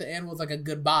Happy at the end was like a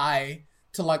goodbye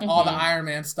to like all the Iron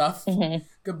Man stuff.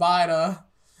 Goodbye to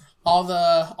all the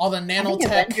I think nanotech.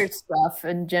 Avengers stuff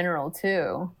in general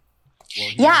too.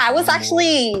 Well, Yeah, I was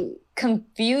actually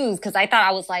confused because I thought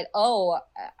I was like,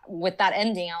 with that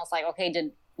ending, I was like,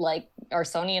 okay, are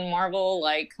Sony and Marvel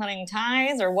like cutting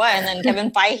ties or what? And then Kevin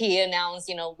Feige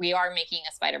announced, we are making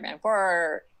a Spider-Man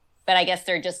 4, but I guess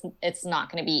it's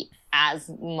not going to be as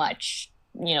much,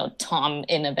 Tom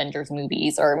in Avengers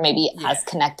movies, or maybe as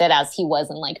connected as he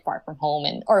was in like Far From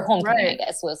Home or Homecoming, Right. I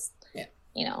guess was,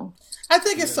 I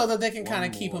think it's so that they can kind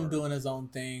of One keep him more. doing his own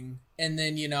thing, and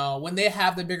then when they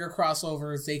have the bigger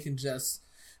crossovers, they can just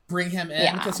bring him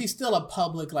in because he's still a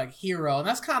public like hero, and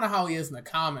that's kind of how he is in the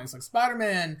comics. Like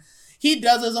Spider-Man, he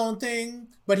does his own thing,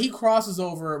 but he crosses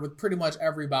over with pretty much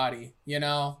everybody,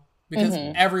 because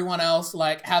everyone else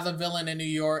like has a villain in New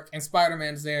York, and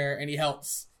Spider-Man's there, and he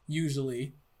helps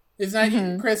usually.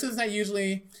 Chris? Isn't that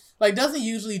usually like doesn't he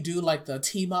usually do like the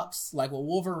team ups like with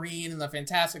Wolverine and the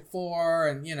Fantastic Four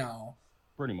and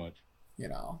pretty much.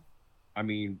 I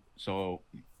mean, so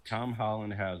Tom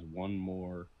Holland has one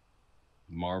more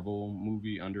Marvel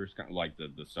movie under his like the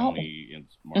Sony and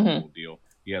Marvel deal.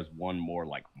 He has one more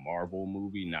like Marvel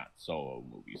movie, not solo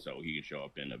movie, so he can show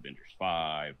up in Avengers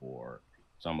 5 or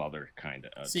some other kind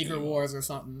of Secret team. Wars or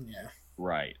something. Yeah,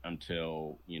 right,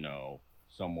 until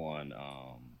someone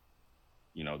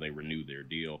they renew their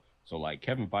deal. So like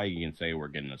Kevin Feige can say we're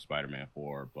getting a Spider-Man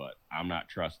 4, but I'm not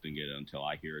trusting it until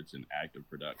I hear it's in active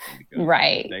production, because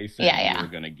Right. they said we were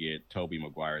gonna get Tobey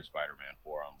Maguire's Spider-Man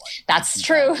 4. I'm like, That's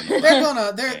true.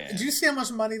 Did you see how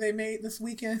much money they made this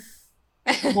weekend?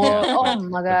 Well, oh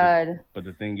my god! But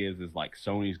the thing is like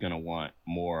Sony's gonna want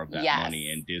more of that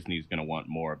money, and Disney's gonna want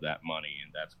more of that money,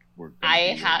 and that's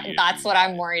that's what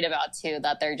I'm worried about too.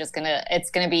 That they're just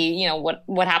it's gonna be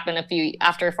what happened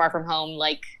after Far From Home,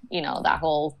 like that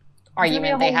whole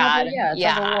argument they had,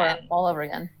 war all over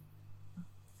again.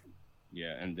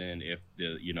 Yeah, and then if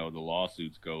the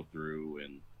lawsuits go through,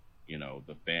 and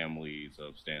the families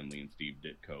of Stan Lee and Steve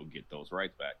Ditko get those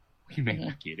rights back, we may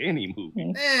not get any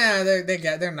movie. Yeah,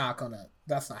 they're not gonna.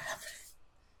 That's not happening.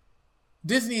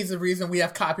 Disney's the reason we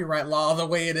have copyright law the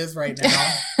way it is right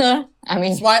now. I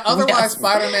mean, that's why. Otherwise,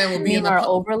 Spider-Man will be in the our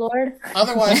overlord.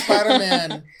 Otherwise,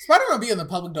 Spider-Man will be in the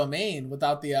public domain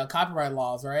without the copyright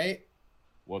laws, right?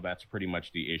 Well, that's pretty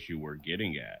much the issue we're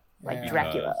getting at. Like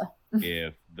Dracula.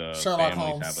 If the Sherlock families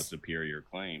Holmes have a superior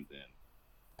claim, then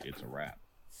it's a wrap.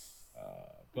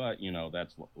 But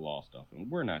that's law stuff,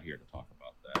 and we're not here to talk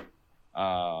about that.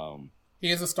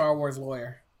 He is a Star Wars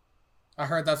lawyer. I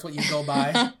heard that's what you go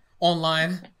by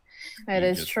online. It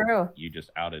is true. You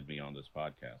just outed me on this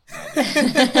podcast.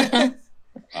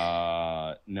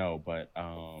 No, but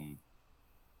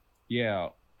yeah,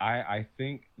 I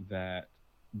think that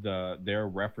their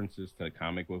references to the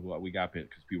comic with what we got, because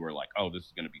people were like, oh, this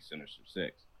is going to be Sinister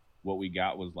Six. What we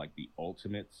got was like the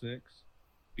Ultimate Six,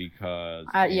 because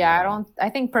I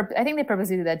think they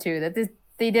purposely did that too. That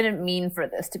they didn't mean for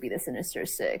this to be the Sinister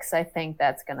Six. I think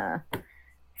I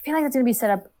feel like that's gonna be set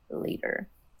up later.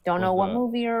 Don't know what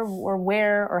movie or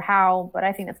where or how, but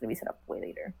I think that's gonna be set up way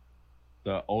later.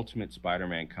 The Ultimate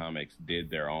Spider-Man comics did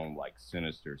their own like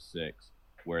Sinister Six,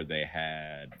 where they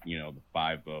had the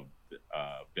 5 of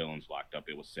villains locked up.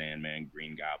 It was Sandman,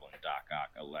 Green Goblin, Doc Ock,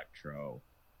 Electro,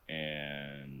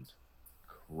 and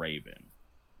Raven,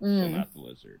 so not the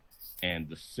Lizard. And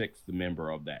the sixth member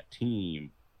of that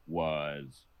team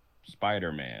was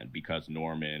Spider-Man, because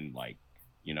Norman, like,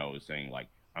 you know, is saying, like,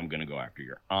 I'm going to go after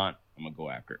your aunt. I'm going to go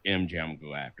after MJ. I'm going to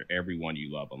go after everyone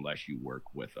you love unless you work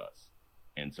with us.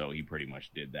 And so he pretty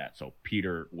much did that. So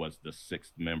Peter was the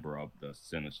sixth member of the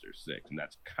Sinister Six. And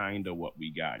that's kind of what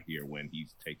we got here when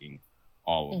he's taking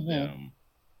all of them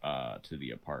to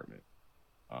the apartment.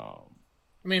 I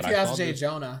mean, if you ask Jay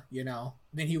Jonah, you know,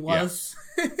 then he was.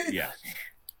 Yes.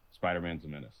 Spider-Man's a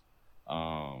menace.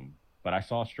 But I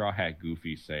saw Straw Hat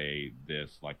Goofy say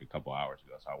this like a couple hours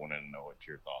ago, so I wanted to know what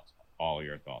all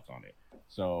your thoughts on it.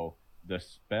 So the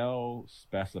spell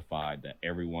specified that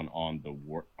everyone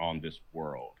on this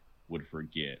world would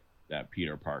forget that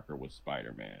Peter Parker was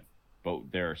Spider-Man.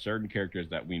 But there are certain characters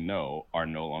that we know are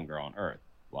no longer on Earth,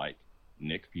 like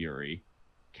Nick Fury,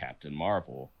 Captain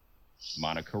Marvel,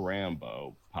 Monica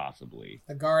Rambeau, possibly.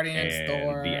 The Guardians, and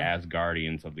Thor. The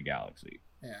Asgardians of the Galaxy.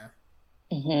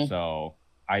 Yeah. So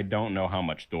I don't know how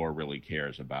much Thor really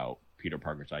cares about Peter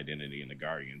Parker's identity in the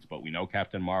Guardians, but we know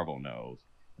Captain Marvel knows,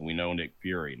 and we know Nick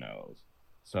Fury knows.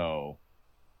 So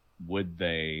would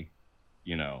they,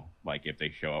 you know, like if they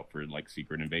show up for like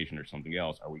Secret Invasion or something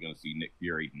else, are we going to see Nick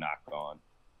Fury knock on,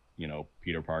 you know,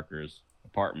 Peter Parker's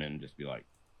apartment and just be like,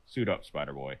 suit up,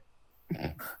 Spider-Boy?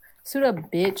 Suit up,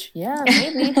 bitch. Yeah,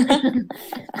 maybe. I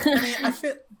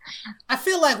mean, I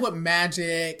feel like with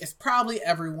magic, it's probably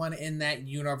everyone in that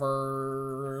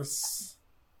universe.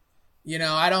 You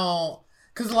know,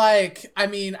 because like, I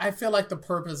mean, I feel like the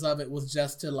purpose of it was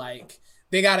just to like,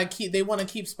 they want to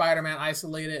keep Spider-Man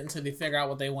isolated until they figure out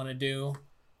what they want to do.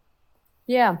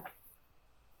 Yeah.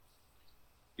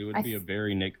 It would be a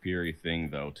very Nick Fury thing,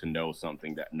 though, to know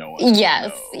something that no one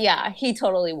knows. Yeah, he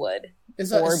totally would.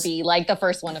 Be like the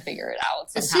first one to figure it out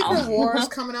somehow. Is Secret Wars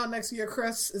coming out next year,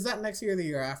 Chris? Is that next year or the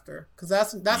year after? Because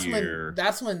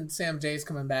that's when Sam Jay's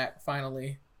coming back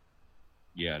finally.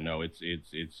 Yeah, no, it's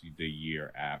the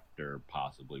year after,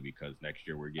 possibly, because next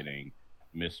year we're getting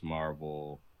Miss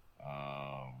Marvel.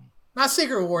 Not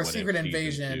Secret Wars, Secret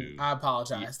Invasion. I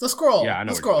apologize. The Skrull. Yeah, I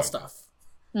know the Skrull stuff.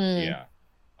 Yeah.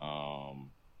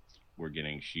 We're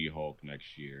getting She-Hulk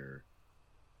next year.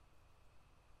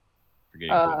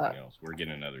 Forgetting something else. We're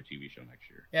getting another TV show next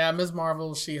year. Yeah, Ms.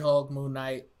 Marvel, She-Hulk, Moon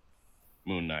Knight.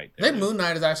 I think Moon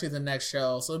Knight is actually the next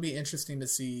show, so it'll be interesting to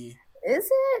see. Is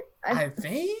it? I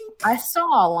think. I saw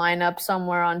a lineup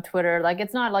somewhere on Twitter. Like,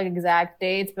 it's not like exact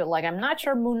dates, but like, I'm not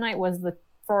sure Moon Knight was the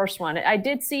first one. I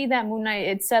did see that Moon Knight,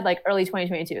 it said like early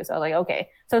 2022, so I was like, okay,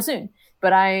 so soon.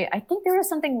 But I think there was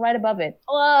something right above it.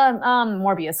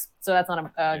 Morbius. So that's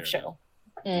not a show.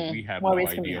 We have no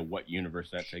idea what universe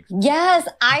that takes place. Yes,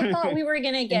 I thought we were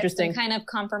going to get some kind of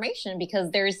confirmation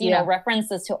because there's, you know,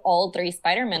 references to all three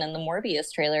Spider-Men in the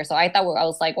Morbius trailer. So I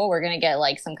was like, well, we're going to get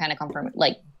like some kind of confirmation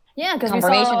in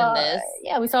this.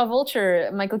 Yeah, we saw Vulture,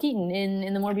 Michael Keaton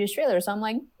in the Morbius trailer. So I'm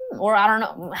like, or I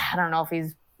don't know if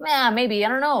he's, maybe, I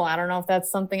don't know if that's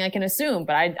something I can assume,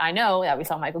 but I know that we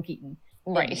saw Michael Keaton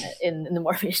in the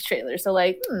Morbius trailer. So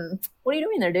like, what are you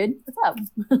doing there, dude? What's up?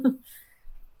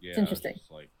 Yeah, it's interesting.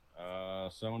 It's like,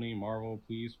 Sony, Marvel,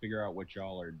 please figure out what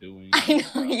y'all are doing. I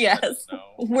know, yes.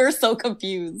 We're so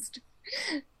confused.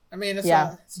 I mean,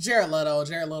 it's Jared Leto.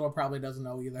 Jared Leto probably doesn't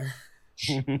know either.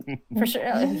 For sure.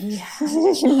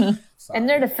 In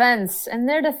their defense, and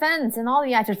all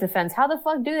the actors' defense, how the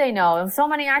fuck do they know? So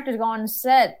many actors go on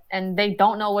set and they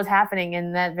don't know what's happening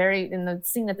in the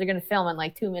scene that they're going to film in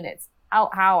like 2 minutes.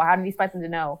 How do you expect them to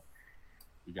know?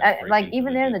 Like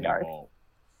even they're in the dark.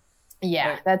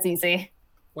 Yeah, that's easy.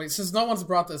 Wait, since no one's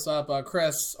brought this up,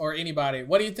 Chris or anybody,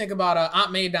 what do you think about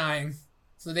Aunt May dying?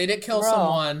 So they did kill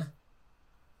someone.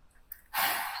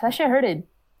 That shit hurted.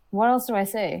 What else do I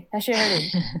say? That shit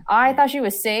hurted. I thought she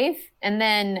was safe, and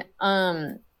then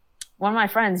one of my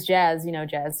friends, Jazz,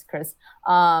 Chris,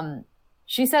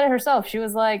 she said it herself. She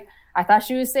was like, I thought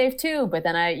she was safe too, but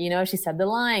then she said the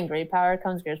line, great power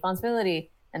comes great responsibility,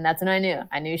 and that's when I knew.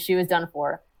 I knew she was done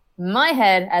for. My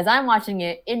head, as I'm watching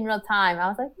it in real time, I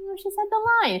was like, she said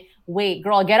the line. Wait,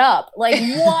 girl, get up. Like,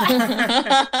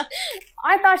 what?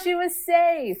 I thought she was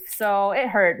safe. So it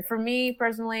hurt. For me,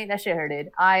 personally, that shit hurted.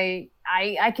 I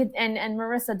could, and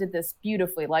Marissa did this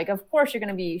beautifully. Like, of course you're going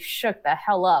to be shook the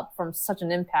hell up from such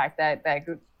an impact that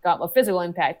got a physical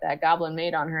impact that Goblin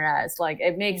made on her ass. Like,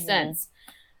 it makes sense.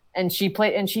 And she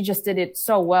just did it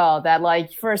so well that,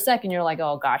 like, for a second you're like,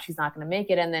 oh gosh, she's not going to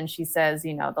make it. And then she says,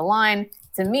 the line.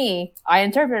 To me, I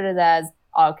interpreted it as,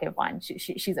 oh, okay, fine,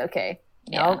 she's okay.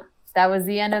 Nope, that was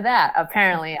the end of that.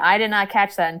 Apparently, I did not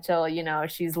catch that until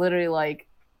she's literally like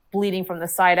bleeding from the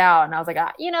side out, and I was like,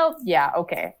 yeah,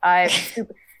 okay.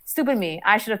 Stupid me.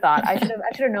 I should have thought. I should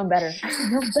have known better. I should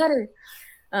have known better.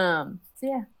 So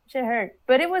yeah, shit hurt.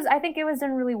 But I think it was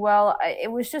done really well.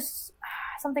 It was just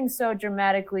something so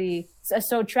tragically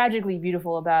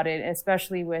beautiful about it,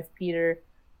 especially with Peter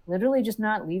literally just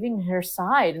not leaving her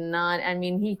side. I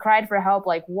mean, he cried for help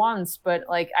like once, but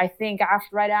like, I think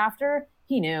right after,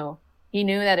 he knew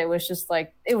that it was just them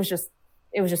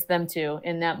two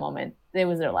in that moment. It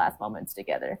was their last moments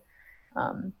together.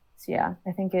 So yeah,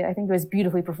 I think it was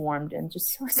beautifully performed and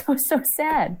just so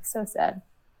sad. So sad.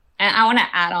 And I want to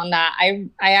add on that. I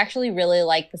actually really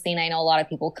like the scene. I know a lot of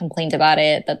people complained about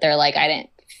it, that they're like, I didn't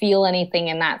feel anything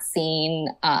in that scene.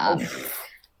 Yeah,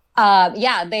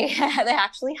 they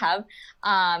actually have,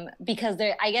 because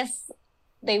I guess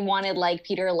they wanted like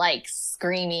Peter like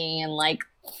screaming and like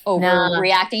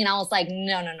overreacting. And I was like,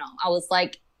 no. I was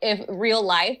like, if real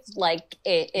life, like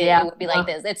it would be like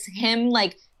this. It's him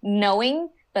like knowing,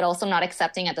 but also not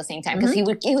accepting at the same time. Because he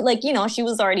would like, she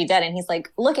was already dead. And he's like,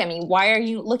 look at me. Why are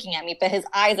you looking at me? But his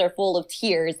eyes are full of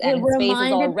tears and his face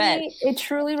is all red. It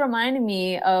truly reminded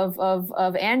me of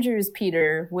Andrew's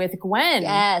Peter with Gwen.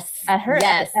 Yes. At her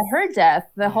death.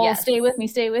 The whole stay with me.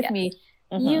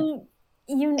 Mm-hmm. You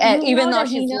even though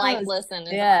she's lifeless and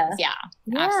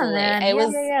absolutely. Man.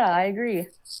 I agree.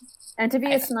 And to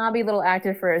be a snobby little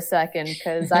actor for a second,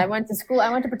 because I went to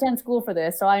pretend school for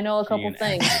this, so I know a couple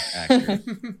things.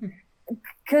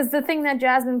 Because the thing that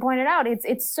Jasmine pointed out,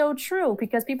 it's so true,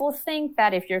 because people think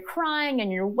that if you're crying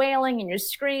and you're wailing and you're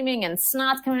screaming and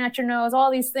snot's coming out your nose, all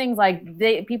these things, like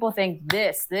people think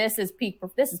this is peak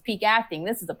acting,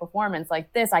 this is a performance,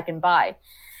 like this I can buy.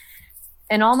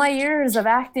 In all my years of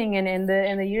acting and in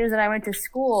the years that I went to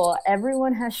school,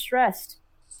 everyone has stressed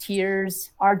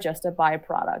tears are just a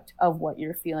byproduct of what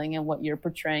you're feeling and what you're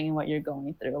portraying and what you're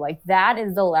going through. Like, that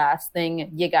is the last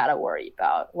thing you gotta worry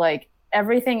about. Like,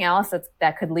 everything else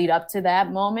that could lead up to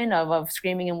that moment of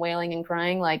screaming and wailing and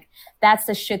crying, like, that's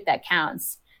the shit that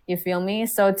counts. You feel me?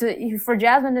 So for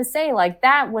Jasmine to say like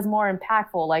that was more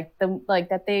impactful,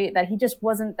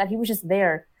 that he was just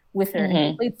there with her in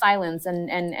complete silence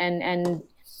and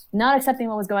not accepting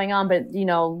what was going on, but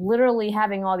literally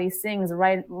having all these things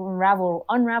unravel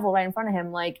right in front of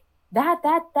him, like that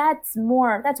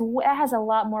has a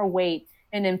lot more weight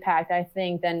and impact, I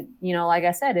think, than like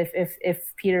I said,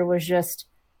 if Peter was just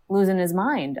losing his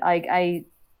mind. I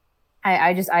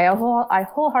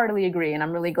wholeheartedly agree, and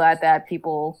I'm really glad that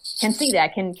people can see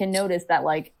that, can notice that,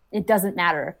 like, it doesn't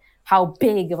matter how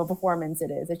big of a performance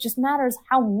it is. It just matters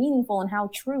how meaningful and how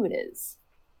true it is.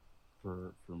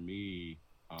 For me,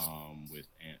 with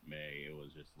Aunt May, it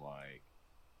was just like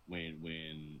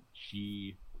when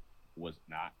she was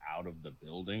not out of the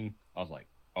building, I was like,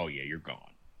 oh yeah, you're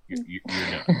gone. You're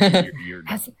done. You're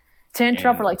done. To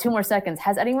interrupt for like 2 more seconds,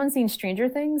 has anyone seen Stranger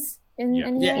Things? In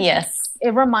here? Yes.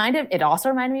 It also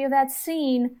reminded me of that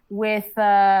scene with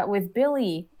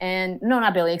Billy and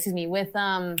not Billy, excuse me, with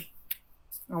oh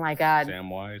my god,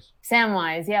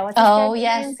 Samwise. Yeah. What's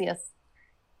his yes.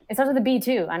 It starts with a B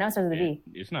too. I know it starts with a B.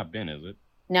 It's not Ben, is it?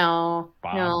 No.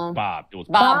 Bob. It was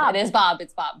Bob. It is Bob.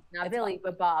 It's Bob. Not Billy,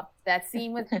 but Bob. That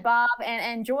scene with Bob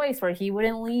and Joyce where he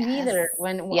wouldn't leave either.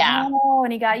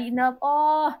 And he got eaten up.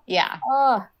 Oh. Yeah.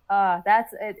 Oh.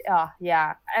 That's it. Oh,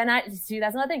 yeah. And that's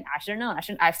another thing. I should have known.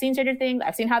 I've seen Stranger Things.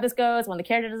 I've seen how this goes when the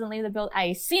character doesn't leave the building.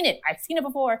 I've seen it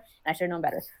before, and I should have known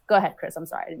better. Go ahead, Chris. I'm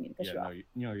sorry. I didn't mean to push you off.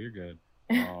 No, you're good.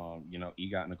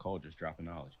 EGOT Nicole just dropping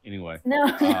knowledge. Anyway. No.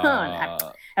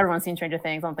 Everyone's seen Stranger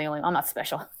Things. I'm not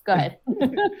special. Go ahead.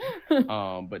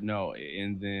 But no,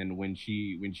 and then when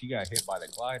she got hit by the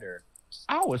glider,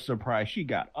 I was surprised she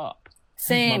got up.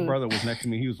 Same. My brother was next to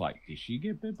me. He was like, "Did she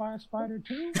get bit by a spider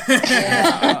too?"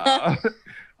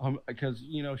 Because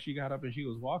she got up and she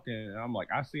was walking, and I'm like,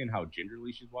 I seen how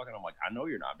gingerly she's walking. I'm like, I know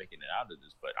you're not making it out of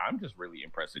this, but I'm just really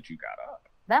impressed that you got up.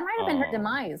 That might have been her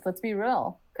demise. Let's be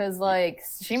real, because like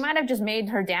she might have just made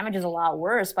her damages a lot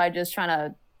worse by just trying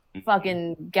to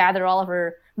fucking gather all of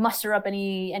her, muster up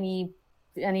any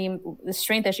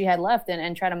strength that she had left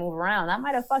and try to move around. That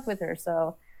might have fucked with her.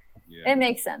 So it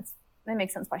makes sense. It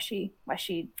makes sense why she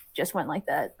just went like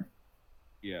that.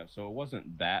 Yeah, so it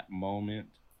wasn't that moment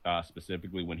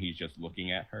specifically when he's just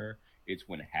looking at her. It's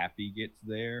when Happy gets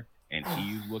there and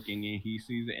he's looking and he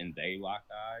sees it and they lock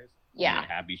eyes. Yeah. And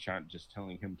Happy's just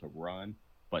telling him to run.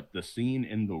 But the scene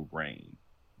in the rain,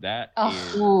 that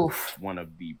is one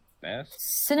of the best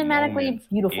cinematically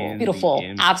beautiful,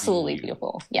 absolutely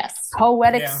beautiful. Yes,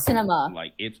 poetic cinema.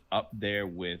 Like, it's up there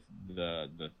with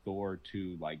the Thor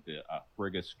 2, like the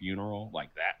Frigga's funeral, like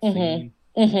that scene,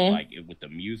 like with the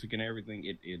music and everything.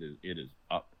 It is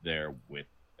up there with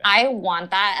I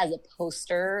want that as a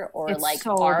poster or It's like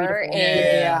so art. beautiful.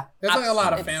 Yeah. There's like a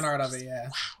lot of It's- fan art of it, yeah.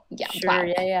 Yeah, Sure,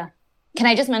 wow. yeah. Can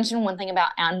I just mention one thing about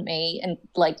Anne May and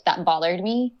like that bothered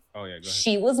me? Oh yeah, go ahead.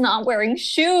 She was not wearing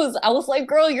shoes. I was like,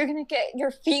 girl, you're gonna get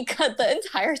your feet cut the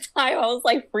entire time. I was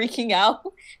like freaking out.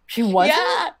 She wasn't?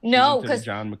 Yeah, She's no, into the because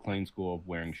John McClane school of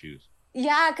wearing shoes.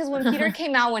 when Peter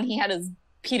came out, when he had his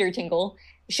Peter tingle,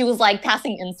 she was like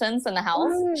passing incense in the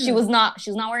house. She was not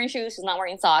wearing shoes. She's not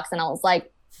wearing socks, and I was like,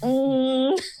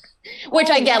 which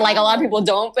I get, like a lot of people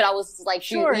don't, but I was like,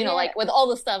 Sure, you know, yeah. like with all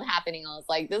the stuff happening, I was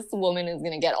like, this woman is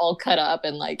gonna get all cut up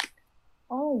and like.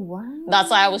 Oh, wow. That's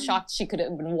why I was shocked she could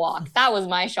even walk. That was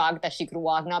my shock, that she could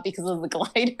walk, not because of the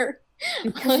glider.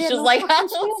 Because I was she had just no like, fucking I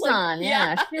was shoes like, on.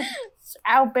 Yeah. She was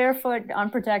out barefoot,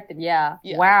 unprotected. Yeah.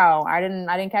 Yeah. Wow. I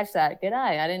didn't catch that. Did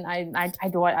I?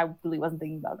 I really wasn't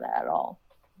thinking about that at all.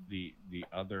 The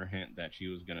other hint that she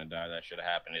was gonna die, that should have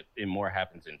happened. It more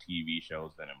happens in TV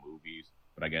shows than in movies,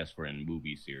 but I guess for in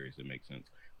movie series it makes sense.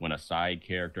 When a side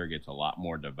character gets a lot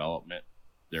more development,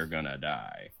 they're gonna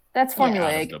die. That's Yeah. formulaic.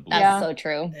 Out of the blue. That's Yeah. so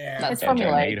true. Yeah. That's It's so true.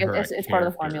 formulaic. made her a It's part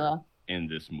of the character. formula. In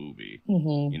this movie,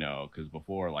 Mhm. you know, because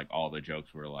before, like, all the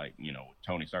jokes were like, you know,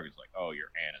 Tony Stark is like, oh, your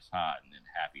aunt is hot, and then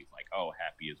Happy's like, oh,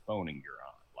 Happy is boning your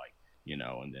aunt, like, you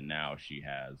know, and then now she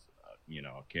has, you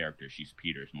know, a character, she's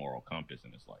Peter's moral compass,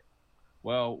 and it's like,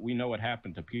 well, we know what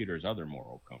happened to Peter's other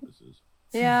moral compasses.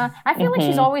 Yeah, I feel like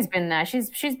she's Mhm. always been that.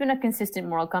 She's been a consistent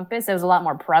moral compass. It was a lot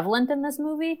more prevalent in this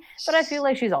movie, but I feel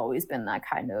like she's always been that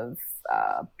kind of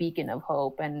beacon of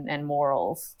hope and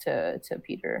morals to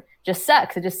Peter. It just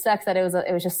sucks that it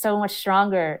was just so much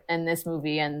stronger in this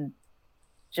movie, and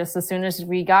just as soon as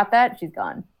we got that, she's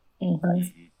gone.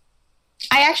 Mhm.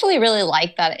 I actually really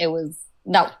like that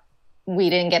we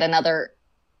didn't get another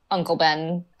Uncle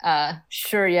Ben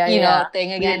Sure, yeah, you yeah. know,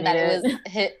 thing again, We that didn't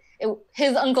it was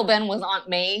his Uncle Ben was Aunt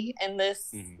May in this,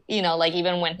 Mhm. you know, like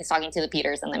even when he's talking to the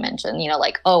Peters and they mention, you know,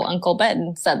 like, oh, Uncle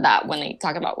Ben said that when they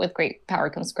talk about with great power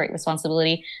comes great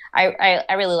responsibility. I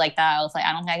really like that. I was like,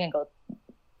 I don't think I can go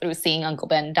through seeing Uncle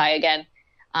Ben die again.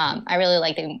 I really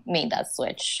like they made that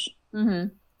switch.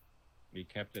 Mm-hmm. We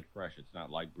kept it fresh. It's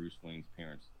not like Bruce Wayne's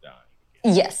parents dying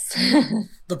again. Yes.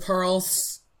 The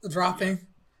pearls dropping.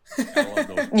 I love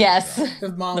those Yes. pearls.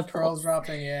 His mom's The pearls pearls.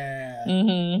 dropping, yeah.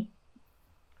 Mm-hmm.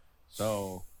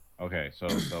 So, okay,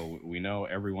 so we know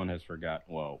everyone has forgotten.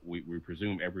 Well, we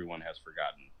presume everyone has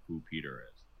forgotten who Peter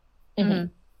is. Mm-hmm.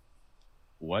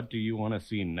 What do you want to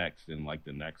see next in like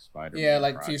the next Spider-Man? Yeah,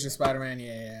 like project? future Spider-Man,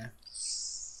 yeah.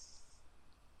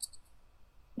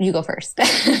 You go first.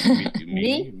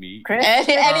 Me. Chris?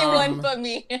 Anyone Um, but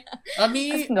me. I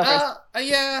mean, can go first.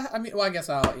 yeah. I mean, well, I guess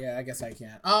I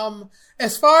can.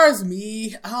 As far as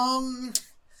me,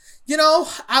 you know,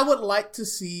 I would like to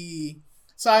see.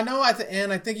 So I know at the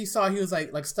end, I think he was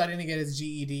like studying to get his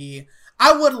GED.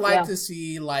 I would like to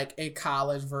see like a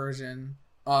college version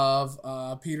of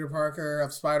Peter Parker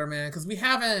of Spider-Man, because we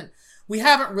haven't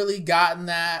really gotten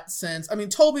that since. I mean,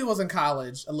 Toby was in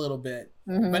college a little bit.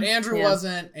 Mm-hmm. But Andrew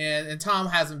wasn't, and Tom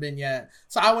hasn't been yet.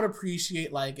 So I would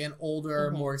appreciate like an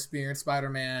older, more experienced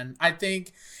Spider-Man. I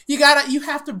think you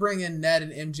have to bring in Ned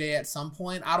and MJ at some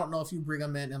point. I don't know if you bring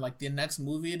them in like the next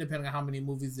movie, depending on how many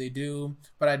movies they do.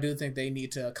 But I do think they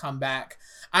need to come back.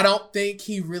 I don't think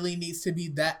he really needs to be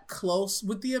that close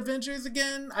with the Avengers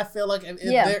again. I feel like if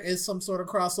there is some sort of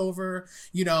crossover,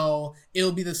 you know,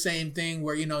 it'll be the same thing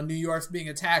where, you know, New York's being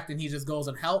attacked and he just goes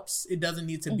and helps. It doesn't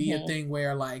need to be a thing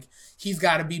where like he's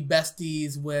got to be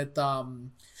besties with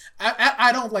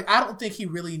I don't think he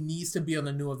really needs to be on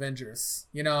the new Avengers,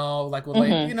 you know, like with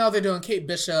like, you know, they're doing Kate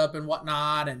Bishop and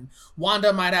whatnot, and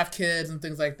Wanda might have kids and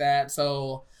things like that.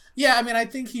 So yeah, I mean, I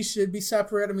think he should be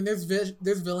separate. I mean, there's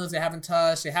villains they haven't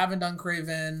touched. They haven't done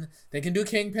Kraven. They can do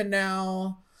Kingpin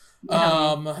now.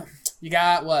 You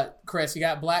got what, Chris? You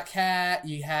got Black Cat.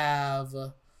 You have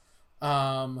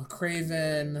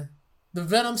Kraven. The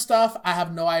Venom stuff, I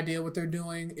have no idea what they're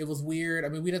doing. It was weird. I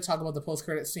mean, we didn't talk about the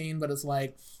post-credit scene, but it's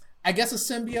like, I guess a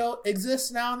symbiote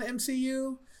exists now in the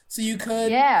MCU. So you could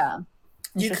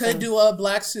do a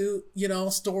Black Suit, you know,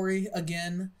 story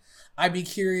again. I'd be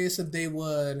curious if the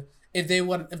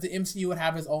MCU would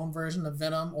have its own version of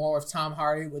Venom, or if Tom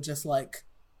Hardy would just like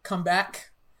come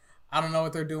back. I don't know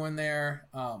what they're doing there.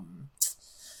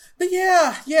 But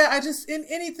yeah, I just, in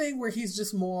anything where he's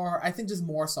just more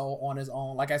so on his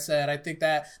own. Like I said, I think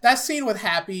that scene with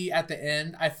Happy at the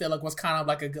end, I feel like was kind of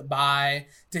like a goodbye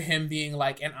to him being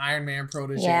like an Iron Man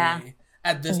protege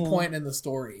at this point in the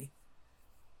story.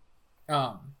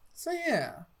 So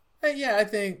yeah, I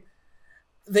think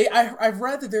I've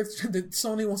read that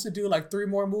Sony wants to do like 3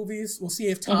 more movies. We'll see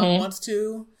if Tom wants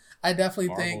to. I definitely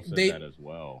Marvel think said they. that as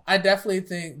well. I definitely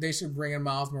think they should bring in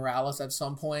Miles Morales at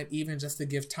some point, even just to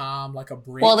give Tom like a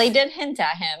break. Well, they did hint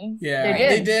at him. Yeah,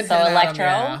 They did. So hint at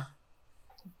Electro. him,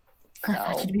 So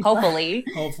hopefully.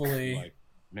 Hopefully. Like,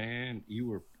 man,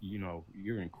 you're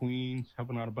in Queens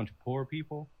helping out a bunch of poor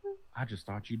people. I just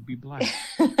thought you'd be black.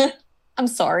 I'm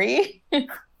sorry. Black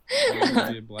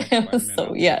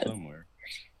So yes. Somewhere.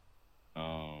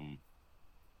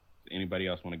 Anybody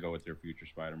else want to go with their future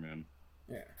Spider-Man?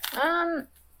 Yeah.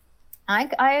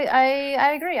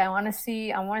 I agree. I want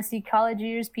to see college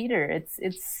years Peter.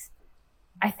 It's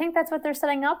I think that's what they're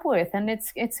setting up with, and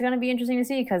it's going to be interesting to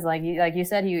see because like you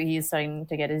said, he's starting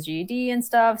to get his GED and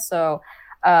stuff. So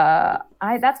that's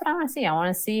what I want to see. I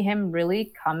want to see him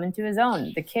really come into his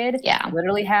own. The kid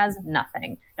literally has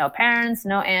nothing. No parents,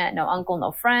 no aunt, no uncle,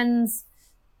 no friends.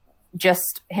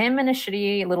 Just him in a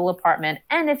shitty little apartment.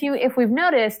 And if we've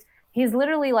noticed, he's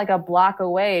literally like a block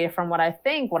away from what I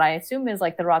assume is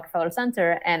like the Rockefeller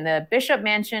Center, and the Bishop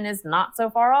Mansion is not so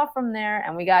far off from there.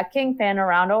 And we got Kingpin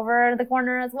around over the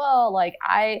corner as well.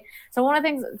 So one of the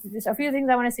things, a few things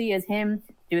I want to see is him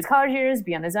do his college years,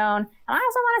 be on his own. And I also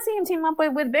want to see him team up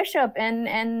with Bishop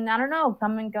and I don't know,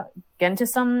 come and get into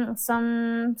some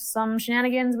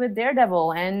shenanigans with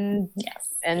Daredevil and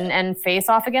and face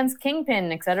off against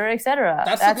Kingpin, et cetera, et cetera.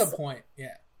 That's a good point.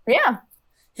 Yeah. Yeah.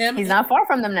 He's not far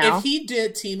from them now. If he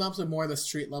did team ups with more of the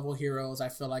street level heroes, I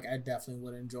feel like I definitely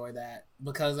would enjoy that.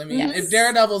 Because, I mean, if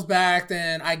Daredevil's back,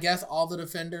 then I guess all the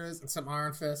Defenders, except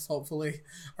Iron Fist, hopefully,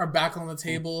 are back on the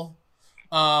table.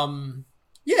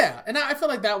 Yeah, and I feel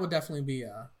like that would definitely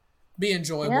be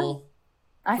enjoyable.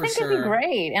 Yeah. I think it'd be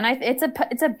great. And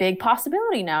it's a big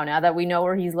possibility now that we know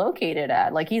where he's located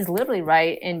at. Like, he's literally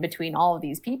right in between all of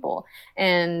these people.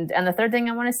 And the third thing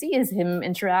I want to see is him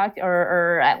interact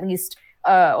or at least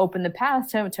open the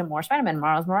path to more Spider-Man,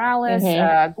 Miles Morales,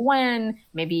 Gwen,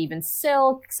 maybe even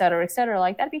Silk, et cetera, et cetera.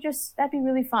 Like that'd be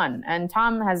really fun. And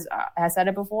Tom has said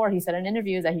it before. He said in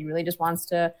interviews that he really just wants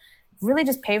to really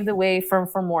just pave the way for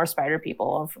more Spider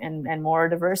people and more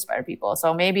diverse Spider people.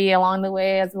 So maybe along the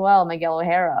way as well, Miguel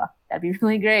O'Hara. That'd be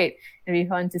really great. It'd be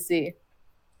fun to see.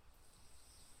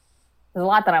 There's a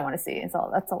lot that I want to see. So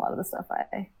that's a lot of the stuff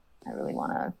I really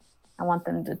want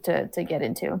them to get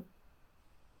into.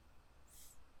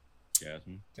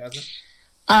 Jasmine?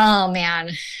 Oh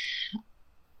man,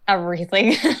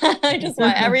 everything. I just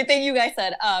want everything you guys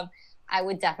said. I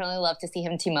would definitely love to see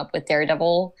him team up with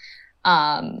Daredevil,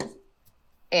 and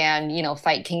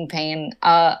fight Kingpin.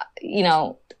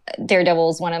 Daredevil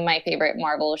is one of my favorite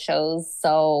Marvel shows,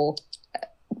 so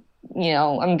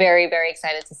I'm very, very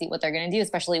excited to see what they're going to do,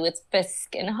 especially with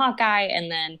Fisk and Hawkeye, and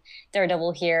then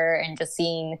Daredevil here, and just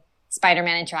seeing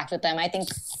Spider-Man interact with them. I think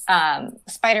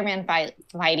Spider-Man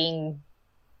fighting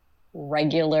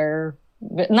regular,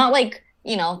 not like,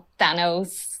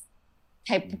 Thanos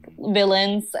type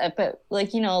villains, but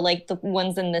like the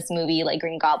ones in this movie, like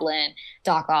Green Goblin,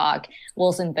 Doc Ock,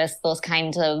 Wilson Fisk, those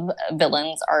kinds of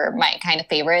villains are my kind of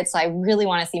favorites. So I really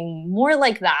want to see more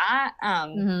like that.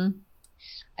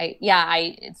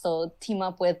 So team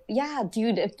up with,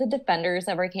 dude, if the Defenders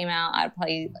ever came out, I'd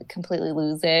probably completely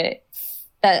lose it.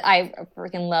 That I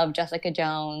freaking love Jessica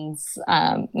Jones,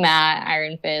 Matt,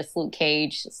 Iron Fist, Luke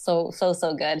Cage. So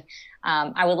good.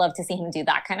 I would love to see him do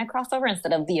that kind of crossover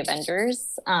instead of the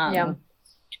Avengers. I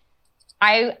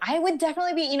would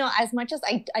definitely be, as much as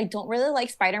I don't really like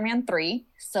Spider-Man 3.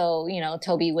 So,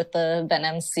 Toby with the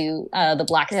Venom suit, the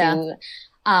black suit.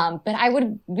 But I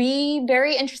would be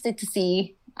very interested to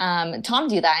see Tom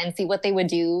do that and see what they would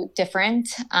do different.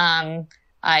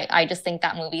 I just think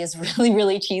that movie is really,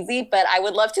 really cheesy, but I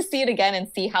would love to see it again and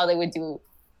see how they would do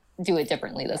it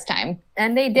differently this time.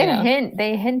 And they did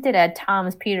they hinted at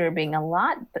Tom's Peter being a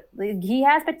lot, he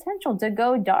has potential to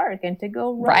go dark and to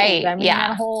go rogue. Right. I mean,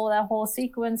 that whole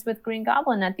sequence with Green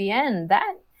Goblin at the end,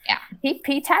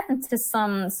 he tapped into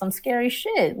some scary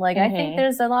shit. Like, I think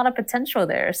there's a lot of potential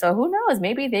there. So who knows?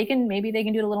 Maybe they can do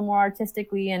it a little more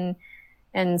artistically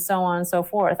and so on and so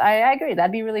forth. I agree.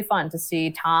 That'd be really fun to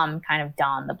see Tom kind of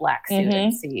don the black suit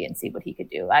and see what he could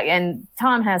do. And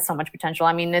Tom has so much potential.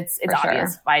 I mean, it's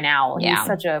obvious by now. Yeah. He's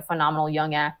such a phenomenal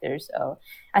young actor. So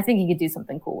I think he could do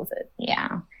something cool with it.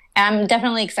 Yeah. I'm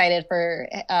definitely excited for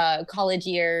college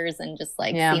years and just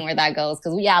seeing where that goes.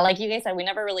 Because like you guys said, we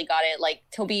never really got it. Like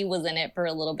Toby was in it for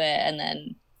a little bit, and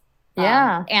then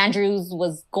Andrews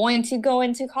was going to go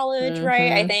into college,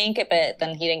 right? I think, but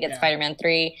then he didn't get Spider-Man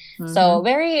 3. So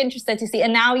very interested to see.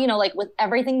 And now, with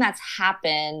everything that's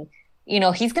happened,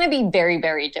 he's going to be very,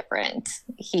 very different.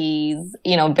 He's,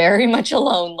 very much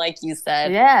alone, like you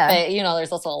said. Yeah. But,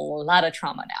 there's also a lot of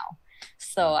trauma now.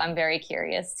 So I'm very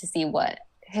curious to see what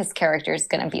his character is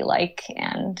going to be like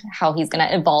and how he's going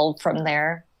to evolve from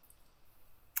there.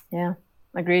 Yeah,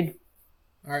 agreed.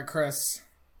 All right, Chris.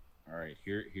 All right,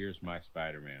 here's my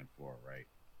Spider-Man 4, right?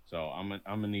 So I'm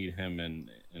gonna need him and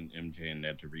MJ and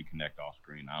Ned to reconnect off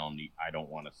screen. I don't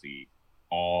want to see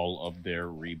all of their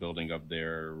rebuilding of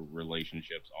their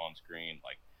relationships on screen.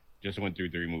 Like, just went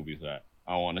through 3 movies that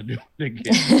I want to do it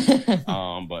again.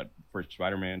 But for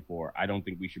Spider-Man 4, I don't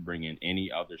think we should bring in any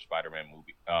other Spider-Man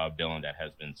movie villain that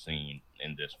has been seen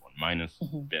in this one, minus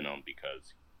Venom,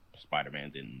 because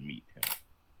Spider-Man didn't meet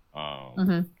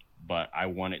him. But I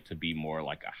want it to be more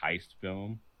like a heist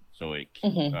film, so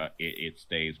it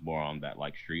stays more on that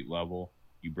like street level.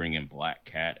 You bring in Black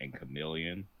Cat and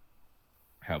Chameleon,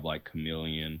 have like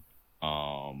Chameleon,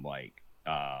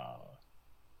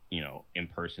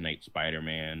 impersonate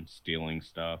Spider-Man stealing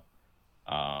stuff.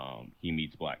 He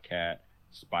meets Black Cat.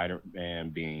 Spider-Man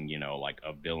being like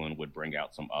a villain would bring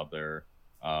out some other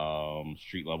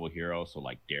street level hero. So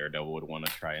like Daredevil would want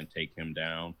to try and take him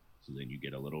down. So then you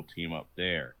get a little team up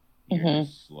there. You're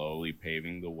just slowly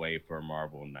paving the way for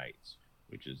Marvel Knights,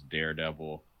 which is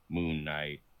Daredevil, Moon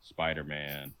Knight,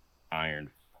 Spider-Man, Iron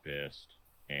Fist,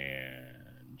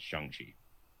 and Shang-Chi.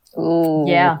 Ooh.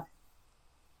 Yeah.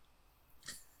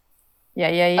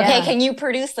 Okay, can you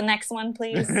produce the next one,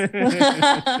 please?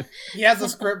 He has a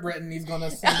script written. He's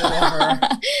gonna send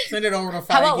it over to Feige.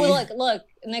 How about look,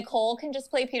 Nicole can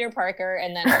just play Peter Parker,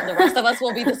 and then the rest of us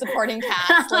will be the supporting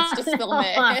cast. Let's just film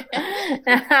it.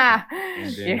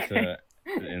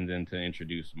 And then to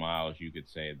introduce Miles, you could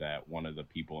say that one of the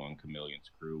people on Chameleon's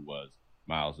crew was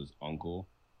Miles's uncle.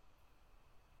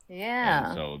 Yeah.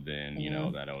 And so then,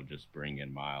 that'll just bring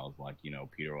in Miles. Like,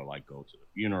 Peter will like go to the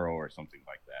funeral or something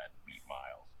like that and meet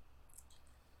Miles.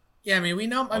 Yeah, we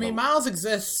know. Miles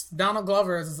exists. Donald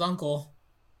Glover is his uncle.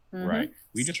 Right.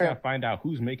 We just gotta find out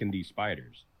who's making these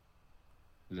spiders.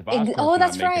 That's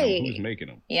right. Who's making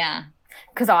them? Yeah.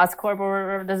 Because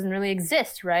Oscorp doesn't really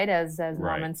exist, right? As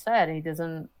Norman said, he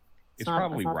doesn't. It's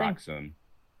probably Roxxon.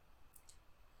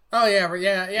 Oh yeah.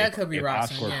 It could be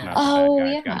Roxxon.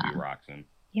 It's gotta be Roxxon.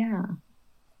 Yeah.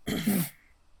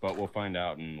 But we'll find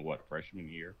out in freshman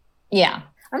year? Yeah.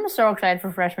 I'm just so excited for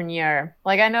freshman year.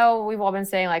 Like, I know we've all been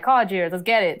saying like college years, let's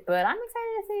get it, but I'm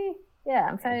excited to see. Yeah,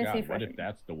 I'm excited to see freshman. What if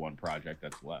that's the one project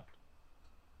that's left?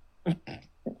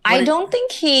 I don't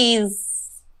think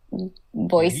he's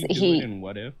voice. Did he do it in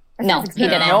What If? No, he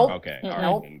didn't. Nope. Okay.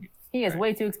 Nope. He is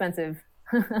way too expensive.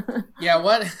 Yeah.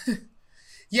 What?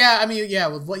 Yeah,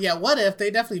 what if they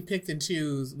definitely picked and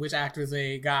choose which actors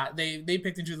they got? They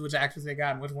picked and choose which actors they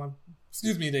got and which one,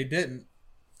 they didn't.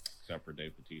 Except for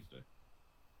Dave Bautista.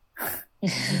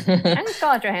 And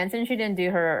Scarlett Johansson, she didn't do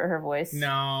her voice.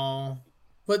 No.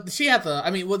 But she had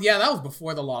that was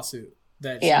before the lawsuit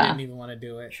that she didn't even want to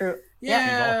do it. True.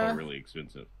 Yeah. She's also really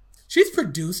expensive. She's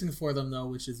producing for them though,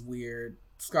 which is weird.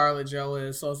 Scarlett Jo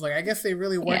is. So it's like, I guess they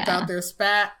really worked out their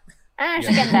spat. She's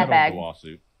getting that bag. The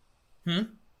lawsuit.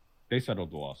 They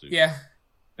settled the lawsuit. Yeah.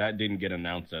 That didn't get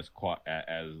announced as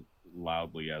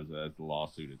loudly as the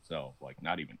lawsuit itself. Like,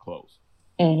 not even close.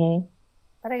 Mm-hmm.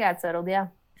 But it got settled, yeah.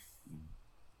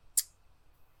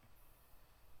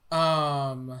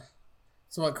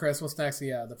 So what, Chris? What's next?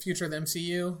 Yeah, the future of the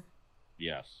MCU?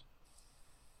 Yes.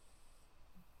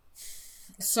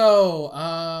 So,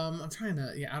 I'm trying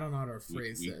to... Yeah, I don't know how to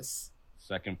phrase this.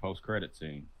 Second post-credit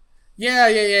scene.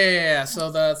 Yeah. So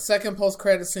the second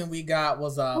post-credit scene we got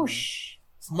was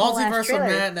Multiverse of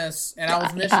Madness, and I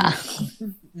was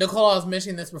mentioning Nicole. I was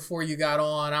mentioning this before you got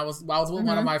on. I was with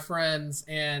one of my friends,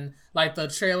 and like the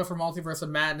trailer for Multiverse of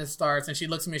Madness starts, and she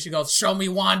looks at me and she goes, "Show me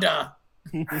Wanda."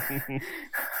 And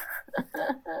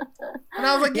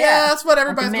I was like, "Yeah, that's what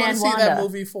everybody's going to see that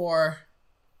movie for."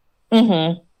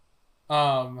 Mm-hmm.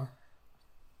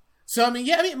 So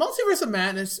Multiverse of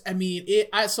Madness.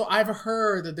 I've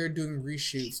heard that they're doing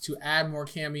reshoots to add more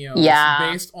cameos.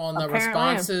 Yeah, based on the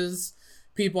responses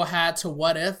people had to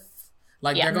What If.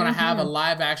 Like they're gonna have a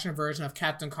live action version of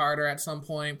Captain Carter at some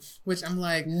point, which I'm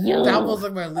like, that was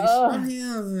like my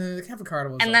least. Captain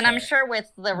Carter was. And then I'm sure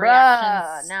with the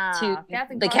reactions to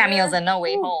the cameos in No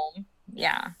Way Home.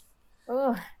 Yeah.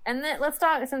 Ooh. And then let's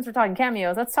talk. Since we're talking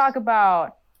cameos, let's talk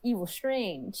about Evil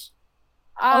Strange.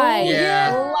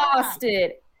 I lost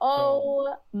it.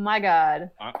 Oh my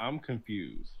god. I'm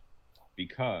confused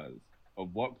because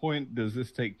of what point does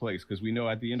this take place? Because we know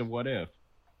at the end of What If,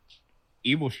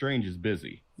 Evil Strange is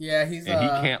busy. Yeah, he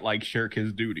can't like shirk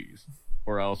his duties,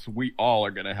 or else we all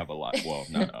are gonna have a lot. Well,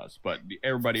 not us, but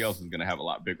everybody else is gonna have a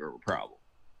lot bigger of a problem.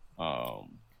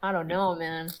 I don't know,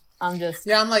 man. I'm just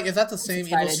I'm like, is that the same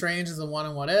excited. Evil Strange as the one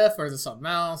in What If, or is it something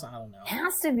else? I don't know.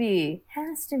 Has to be.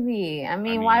 I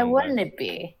mean, why wouldn't it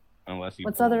be? Unless he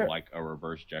What's pulls other- like a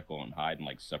reverse Jekyll and Hyde and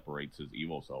like separates his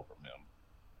evil self from him.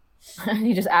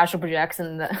 He just astral projects,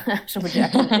 and the astral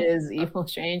projection is Evil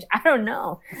Strange. I don't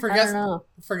know. I don't know.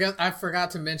 I forgot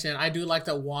to mention, I do like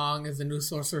that Wong is the new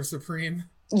Sorcerer Supreme.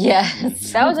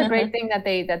 Yes. That was a great thing that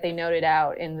they noted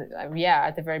out in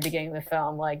at the very beginning of the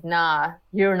film. Like, nah,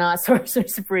 you're not Sorcerer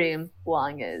Supreme.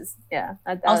 Wong is. Yeah.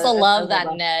 Also love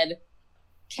that Ned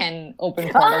can open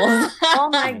portals. Oh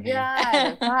my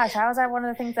god! Gosh, how was that one of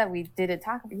the things that we did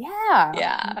talk about?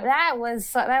 Yeah, that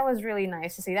was really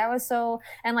nice to see. That was so,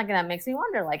 and like that makes me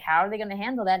wonder, like, how are they going to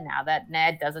handle that now that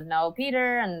Ned doesn't know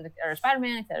Peter or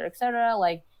Spider-Man, et cetera, et cetera.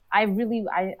 Like, I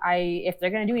if they're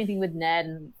going to do anything with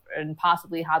Ned and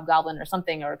possibly Hobgoblin or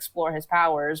something, or explore his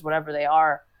powers, whatever they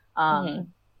are,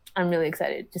 I'm really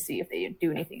excited to see if they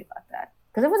do anything about that,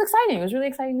 because it was exciting. It was really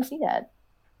exciting to see that.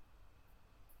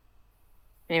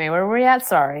 Anyway, where were we at?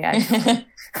 Sorry.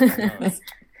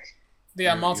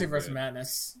 Multiverse of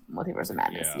Madness. Multiverse of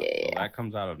Madness, yeah. So that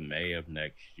comes out of May of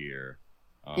next year.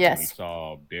 Yes. We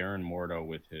saw Baron Mordo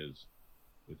with his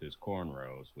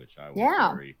cornrows, which I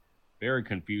was very, very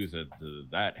confused at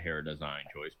that hair design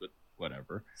choice, but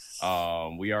whatever.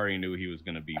 We already knew he was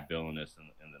going to be villainous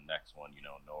in the next one.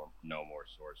 No more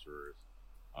sorcerers.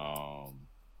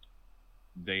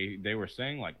 They were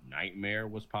saying like Nightmare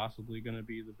was possibly going to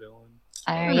be the villain.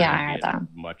 I heard that.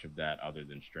 Much of that other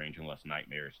than Strange, unless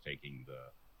Nightmare is taking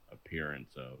the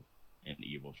appearance of an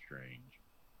Evil Strange.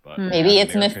 But maybe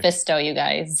it's Mephisto, you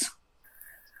guys.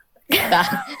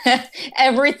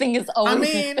 Everything is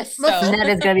always Mephisto. That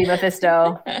is gonna be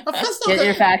Mephisto. Get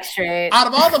your facts straight. Out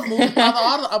of all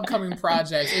the upcoming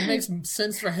projects, it makes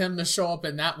sense for him to show up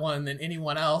in that one than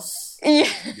anyone else. Yeah.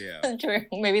 True.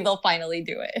 Maybe they'll finally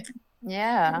do it.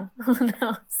 Yeah. Who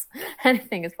knows?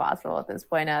 Anything is possible at this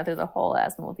point now. There's a whole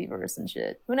ass multiverse and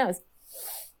shit. Who knows?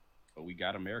 But we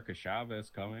got America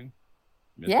Chavez coming.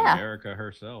 Miss America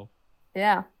herself.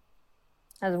 Yeah.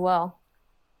 As well.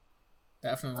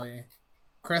 Definitely.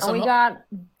 Chris, sorry, go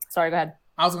ahead.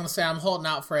 I was going to say, I'm holding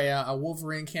out for a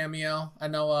Wolverine cameo. I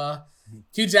know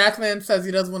Hugh Jackman says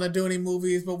he doesn't want to do any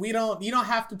movies, but you don't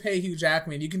have to pay Hugh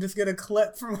Jackman. You can just get a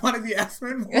clip from one of the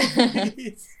X-Men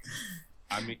movies.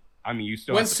 I mean, you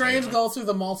still when Strange goes through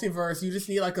the multiverse, you just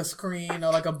need like a screen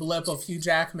or like a blip of Hugh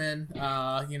Jackman,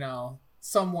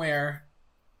 somewhere.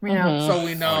 So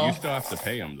we know. You still have to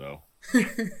pay him though.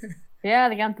 Yeah,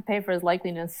 they have to pay for his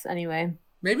likeliness anyway.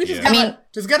 Maybe just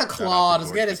get a claw,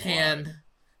 just get his hand,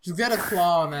 just get a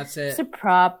claw, and that's it. It's a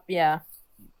prop, yeah.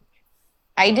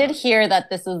 I did hear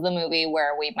that this is the movie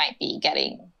where we might be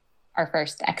getting our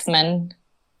first X-Men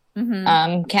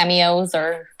cameos,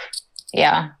 or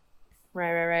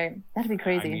Right. That'd be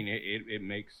crazy. I mean, it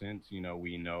makes sense.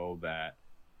 We know that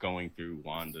going through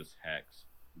Wanda's hex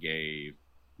gave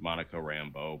Monica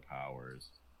Rambeau powers.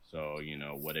 So,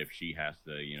 what if she has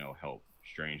to, help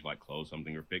Strange like close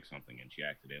something or fix something, and she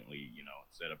accidentally,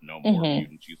 instead of no more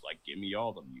mutants, she's like, give me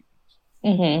all the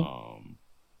mutants.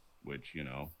 Which,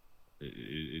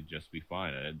 it'd just be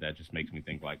fine. That just makes me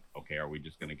think like, okay, are we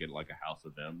just gonna get like a House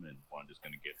of M, and Wanda's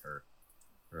gonna get her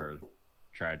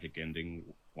tragic ending,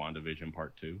 WandaVision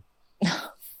Part 2?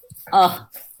 Oh,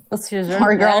 she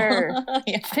deserves better.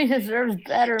 She deserves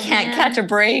better. Can't catch a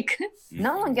break.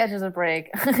 No one catches a break.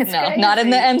 No, not in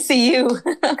the MCU.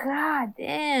 God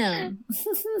damn.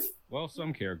 Well,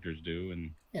 some characters do,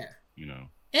 and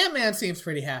Ant-Man seems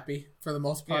pretty happy for the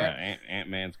most part. Yeah,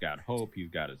 Ant-Man's got hope. He's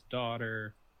got his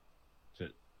daughter.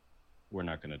 We're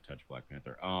not going to touch Black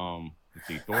Panther. Let's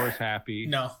see. Thor's happy.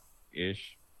 No.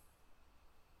 Ish.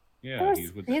 Yeah,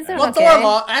 he's with the Thor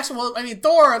lost. Actually,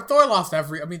 Thor lost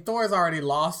Thor's already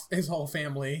lost his whole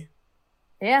family.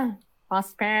 Yeah, lost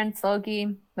his parents.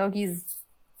 Loki's,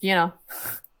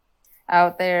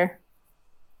 out there.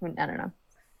 I don't know.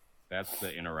 That's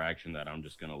the interaction that I'm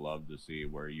just gonna love to see,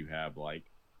 where you have like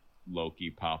Loki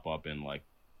pop up in like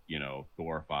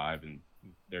Thor 5, and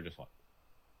they're just like.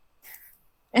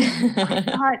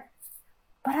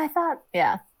 I thought,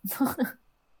 yeah.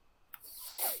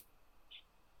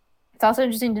 It's also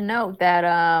interesting to note that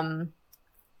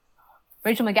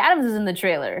Rachel McAdams is in the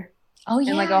trailer. Oh yeah,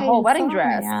 in like a whole wedding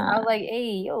dress. Yeah. I was like,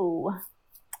 "Hey, yo,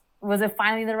 was it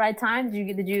finally the right time?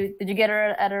 Did you get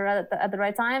her at the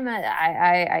right time?"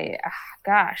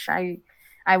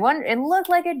 I wonder. It looked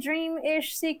like a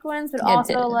dream-ish sequence, but It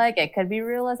also did. like it could be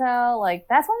real as hell. Like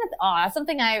that's that's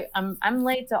something I'm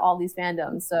late to all these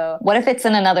fandoms. So What if it's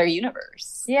in another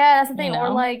universe? yeah, that's the thing. You Or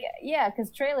know? like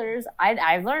because trailers,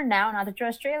 I've learned now not to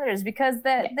trust trailers because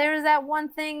there's that one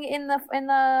thing in the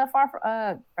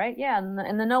right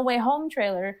in the No Way Home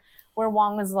trailer where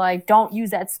Wong was like, "Don't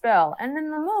use that spell," and in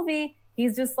the movie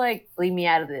he's just like, "Leave me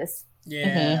out of this."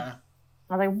 Yeah.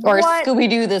 I was like, Or what? Scooby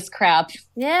Doo this crap.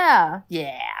 Yeah.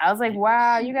 I was like,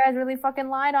 wow, you guys really fucking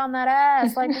lied on that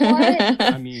ass. Like, what?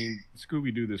 I mean,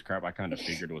 Scooby Doo this crap. I kind of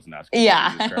figured it was not. Scooby-Doo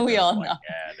Yeah, this crap. we I was all like, know.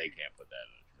 Yeah, they can't put that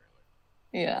in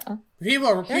a trailer.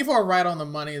 Yeah. People are right on the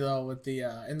money though with the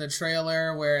in the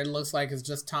trailer where it looks like it's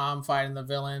just Tom fighting the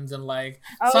villains and like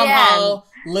somehow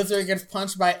Lizard gets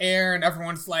punched by air and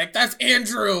everyone's like, "That's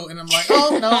Andrew," and I'm like,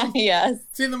 "Oh no!" Yes.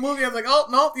 See the movie, I was like, "Oh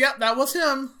no, yep, that was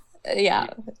him." Yeah.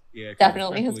 Yeah, 'cause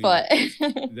Definitely his foot.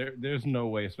 There's no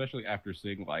way, especially after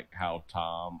seeing like how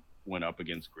Tom went up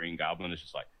against Green Goblin. It's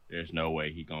just like there's no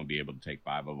way he's gonna be able to take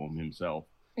 5 of them himself.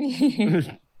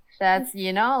 That's,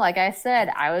 like I said,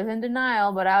 I was in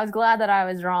denial, but I was glad that I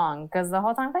was wrong because the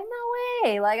whole time I was like,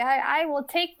 no way. Like, I will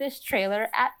take this trailer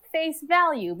at face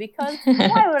value because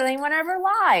why would anyone ever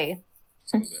lie?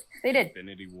 They did.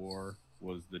 Infinity War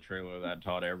was the trailer that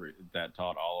taught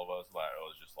all of us that it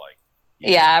was just like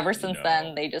ever since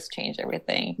then they just changed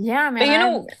everything. Yeah,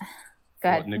 man. But go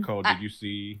ahead. Nicole, did you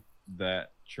see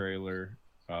that trailer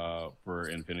for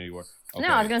Infinity War? Okay,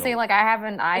 no, I was gonna say like I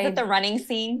haven't. Is it the running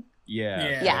scene?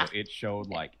 Yeah. So it showed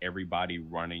like everybody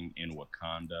running in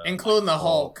Wakanda, including the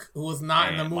Hulk, who was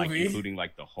not in the movie, like, including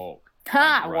like the Hulk.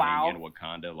 Wow. In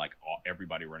Wakanda, like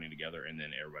everybody running together, and then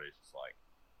everybody's just like,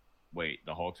 "Wait,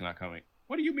 the Hulk's not coming?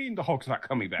 What do you mean the Hulk's not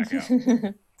coming back out?"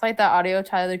 It's like the audio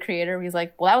Tyler, the creator, where he's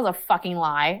like, "Well, that was a fucking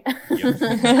lie."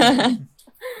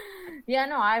 Yeah,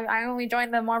 no, I only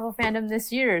joined the Marvel fandom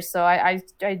this year, so I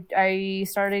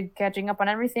started catching up on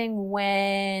everything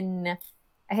when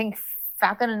I think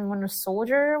Falcon and Winter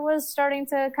Soldier was starting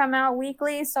to come out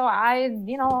weekly. So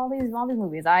all these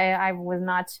movies, I was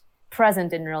not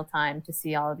present in real time to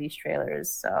see all of these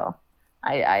trailers. So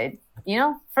I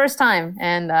first time,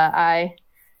 and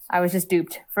I was just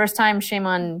duped. First time, shame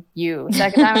on you.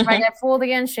 Second time, if I get fooled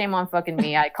again, shame on fucking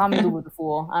me. I call me Lulu the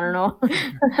fool. I don't know.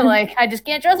 Like, I just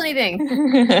can't trust anything.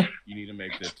 You need to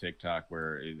make the TikTok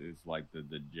where it's like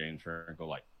the James Franco,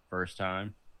 like, first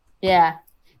time. Yeah.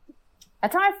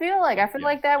 That's how I feel like. I feel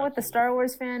like that with the Star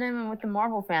Wars fandom and with the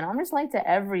Marvel fandom. I'm just late to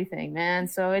everything, man.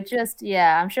 So it just,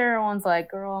 I'm sure everyone's like,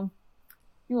 girl,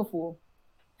 you a fool.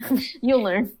 You'll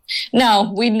learn.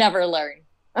 No, we'd never learn.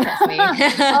 Trust me.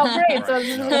 Oh, great. So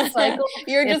this is a cycle.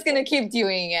 You're just going to keep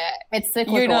doing it. It's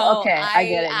cyclical. Okay, I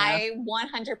get it now. I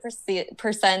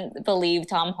 100% believe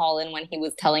Tom Holland when he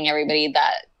was telling everybody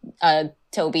that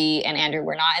Toby and Andrew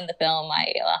were not in the film.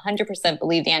 I 100%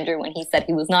 believed Andrew when he said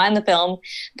he was not in the film,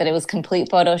 that it was complete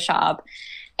Photoshop.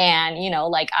 And,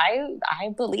 I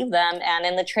believe them. And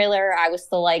in the trailer, I was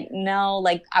still like, no,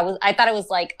 like I thought it was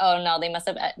like, oh no, they must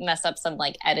have messed up some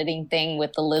like editing thing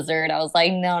with the lizard. I was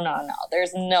like, no,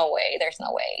 there's no way.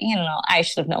 I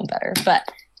should have known better, but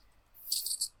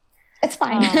it's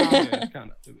fine.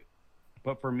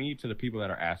 But for me, to the people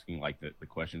that are asking like the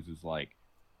questions, is like,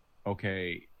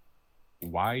 okay,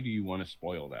 why do you want to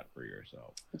spoil that for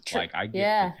yourself? True. Like, I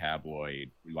get the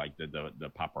tabloid, like the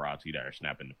paparazzi that are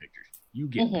snapping the pictures. You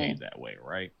get paid that way,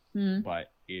 right? Mm-hmm.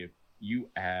 But if you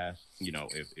ask,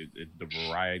 if the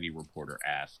Variety reporter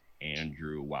asks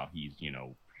Andrew while he's,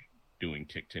 doing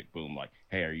Tick Tick Boom, like,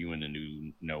 hey, are you in the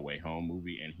new No Way Home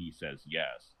movie? And he says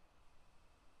yes.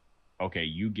 Okay,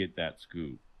 you get that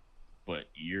scoop, but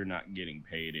you're not getting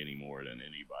paid any more than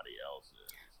anybody else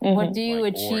is. What do you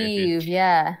achieve?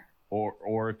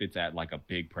 Or if it's at like a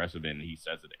big press event and he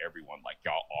says it to everyone, like,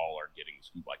 y'all all are getting a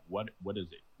scoop, like what does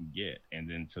it get? And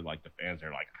then to like the fans,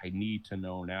 they're like, I need to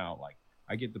know now. Like,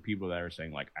 I get the people that are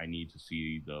saying like, I need to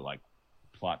see the like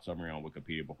plot summary on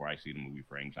Wikipedia before I see the movie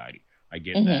for anxiety. I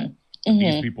get that. But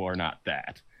these people are not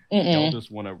that. They'll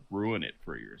just want to ruin it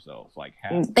for yourself. Like,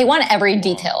 they want every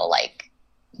detail. Like,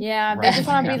 yeah, they just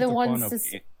want to be the ones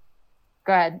to.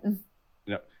 Go ahead.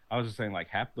 No, I was just saying, like,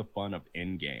 half the fun of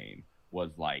Endgame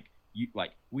was like,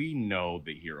 we know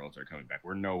the heroes are coming back.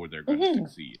 We know they're going to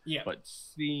succeed. Yeah. But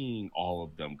seeing all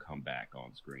of them come back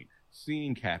on screen,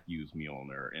 seeing Cap use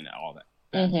Mjolnir and all that,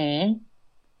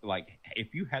 like,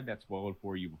 if you had that spoiled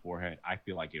for you beforehand, I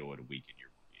feel like it would have weakened your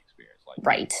movie experience. Like,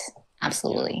 right.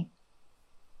 Absolutely.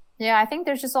 Yeah, I think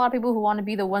there's just a lot of people who want to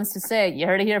be the ones to say, you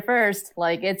heard it here first.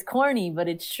 Like, it's corny, but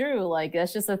it's true. Like,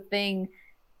 that's just a thing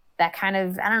that kind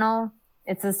of, I don't know,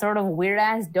 it's a sort of weird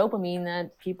ass dopamine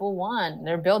that people want.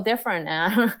 They're built different,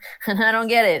 and I don't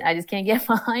get it. I just can't get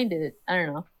behind it. I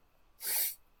don't know.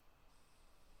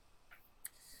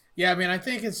 Yeah, I mean, I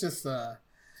think it's just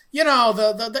you know,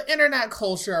 the internet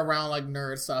culture around like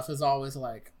nerd stuff is always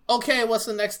like, okay, what's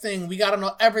the next thing? We got to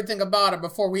know everything about it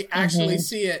before we actually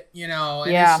see it, you know.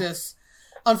 And it's just,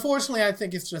 unfortunately, I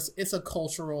think it's a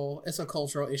cultural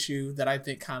issue that I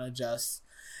think kind of just,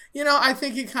 you know, I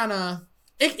think it kind of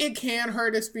it can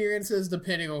hurt experiences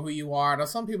depending on who you are. Now,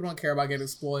 some people don't care about getting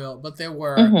spoiled, but there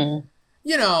were.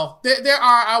 You know, there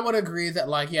are. I would agree that,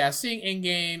 like, yeah, seeing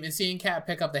Endgame and seeing Cat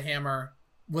pick up the hammer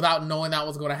without knowing that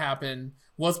was going to happen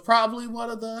was probably one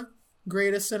of the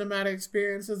greatest cinematic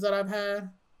experiences that I've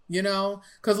had, you know?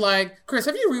 Because, like, Chris,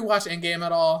 have you rewatched Endgame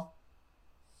at all?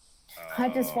 I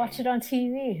just watched it on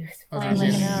TV. Okay. Like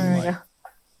an hour ago.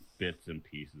 Bits and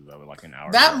pieces of it, like an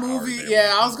hour. That movie,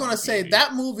 yeah, I was going to say,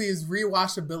 that movie's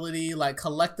rewatchability, like,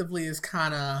 collectively is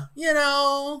kind of, you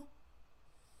know...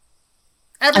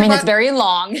 I mean, it's very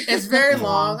long. It's very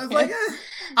long. It's like,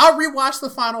 I'll rewatch the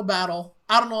final battle.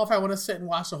 I don't know if I want to sit and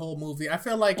watch the whole movie. I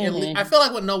feel like I feel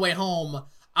like with No Way Home,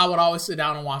 I would always sit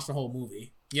down and watch the whole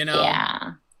movie. You know?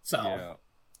 Yeah. So yeah.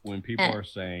 When people are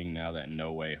saying now that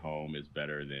No Way Home is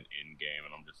better than Endgame,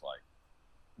 and I'm just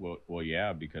like, well,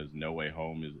 yeah, because No Way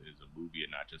Home is a movie and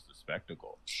not just a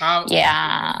spectacle.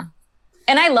 Yeah.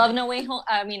 And I love No Way Home.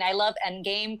 I mean, I love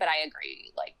Endgame, but I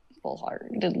agree, like,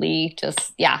 full-heartedly.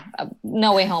 Just, yeah,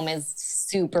 No Way Home is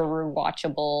super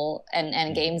rewatchable, and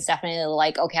Endgame's definitely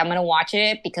like, okay, I'm gonna watch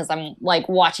it because I'm like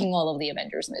watching all of the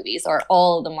Avengers movies or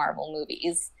all of the Marvel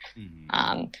movies.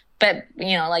 But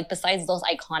you know, like, besides those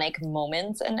iconic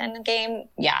moments in Endgame,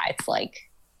 yeah, it's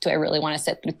like, do I really want to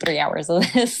sit through 3 hours of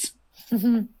this?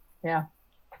 Yeah.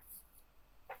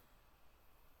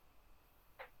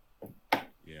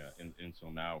 Yeah, and so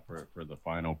now for the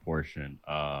final portion,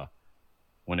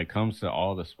 when it comes to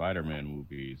all the Spider-Man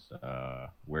movies,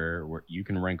 where you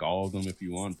can rank all of them if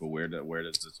you want, but where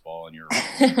does this fall in your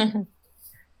ranking?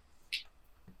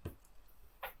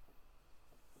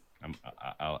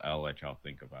 I'll let y'all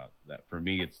think about that. For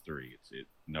me, it's 3. It's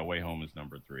No Way Home is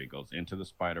number 3. It goes Into the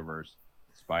Spider-Verse,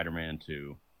 Spider-Man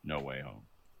 2, No Way Home.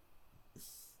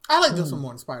 I like this one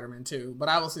more than Spider-Man 2, but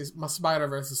I will say my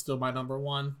Spider-Verse is still my number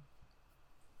 1.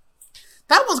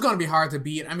 That one's going to be hard to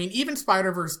beat. I mean, even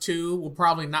Spider-Verse 2 will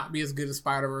probably not be as good as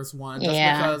Spider-Verse 1. Just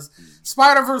because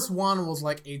Spider-Verse 1 was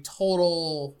like a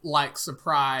total, like,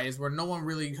 surprise where no one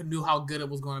really knew how good it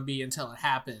was going to be until it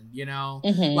happened, you know?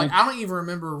 Like, I don't even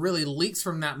remember really leaks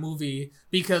from that movie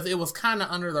because it was kind of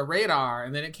under the radar.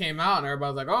 And then it came out and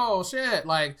everybody's like, oh, shit.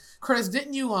 Like, Chris,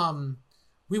 didn't you,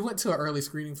 we went to an early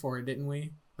screening for it, didn't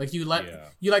we? Like, you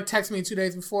text me 2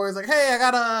 days before. It's like, hey, I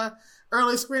got a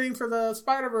early screening for the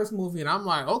Spider-Verse movie. And I'm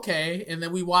like, okay. And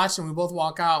then we watch and we both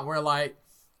walk out and we're like,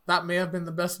 that may have been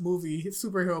the best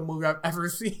superhero movie I've ever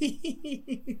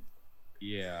seen.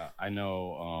 Yeah, I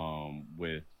know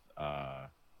with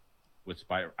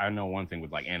Spider, I know one thing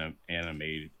with like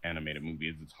animated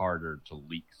movies, it's harder to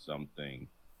leak something,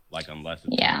 like, unless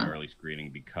it's an early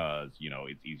screening, because, you know,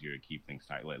 it's easier to keep things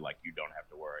tight. Like, you don't have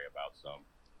to worry about some,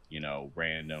 you know,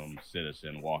 random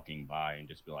citizen walking by and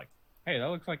just be like, hey, that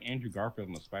looks like Andrew Garfield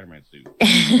in the Spider-Man suit.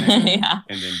 And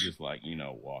then just, like, you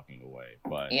know, walking away.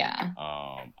 But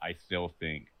I still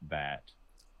think that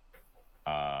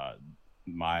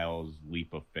Miles'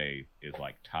 leap of faith is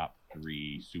like top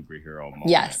 3 superhero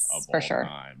moment of all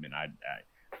time. And I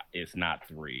it's not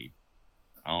 3.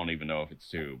 I don't even know if it's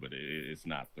 2, but it's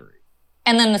not 3.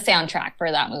 And then the soundtrack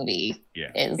for that movie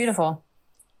is beautiful.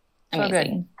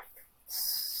 Amazing.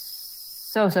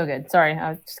 So good. Sorry,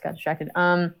 I just got distracted.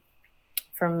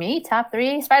 For me, top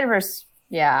 3, Spider-Verse.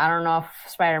 Yeah, I don't know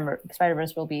if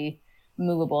Spider-Verse will be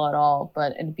movable at all,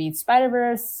 but it'd be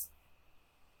Spider-Verse.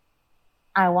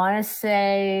 I want to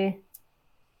say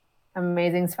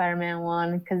Amazing Spider-Man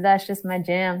 1, because that's just my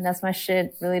jam. That's my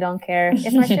shit. Really don't care.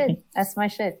 It's my shit. That's my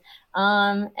shit.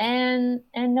 And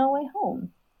No Way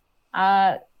Home.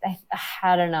 I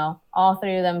don't know. All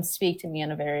 3 of them speak to me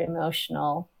on a very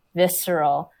emotional,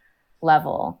 visceral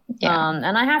level.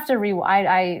 And I have to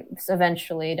I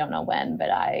eventually, don't know when,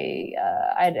 but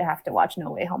I'd have to watch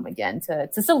No Way Home again to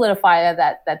solidify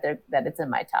that it's in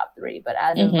my top 3. But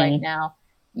as of right now,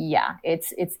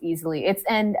 it's easily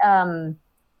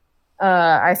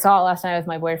I saw it last night with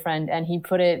my boyfriend, and he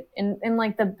put it in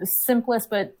like the simplest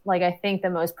but, like, I think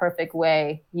the most perfect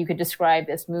way you could describe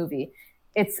this movie.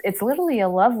 It's literally a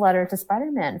love letter to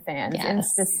Spider-Man fans in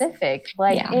specific.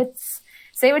 Like, it's,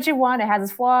 say what you want. It has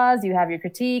its flaws. You have your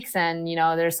critiques, and, you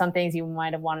know, there's some things you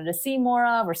might have wanted to see more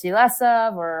of or see less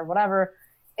of or whatever.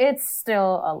 it's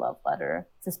still a love letter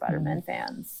to Spider-Man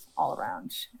fans all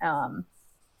around. So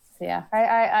yeah,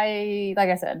 I like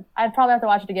I said, I'd probably have to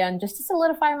watch it again just to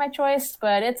solidify my choice,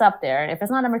 but it's up there. If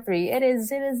it's not number 3, it is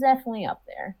definitely up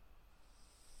there.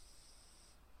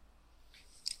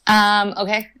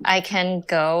 Okay, I can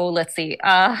go. Let's see.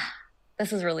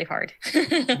 This is really hard.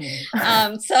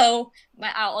 So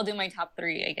I'll do my top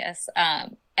 3, I guess.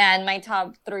 And my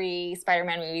top 3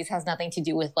 Spider-Man movies has nothing to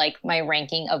do with like my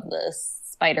ranking of the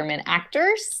Spider-Man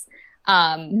actors.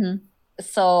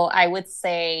 So I would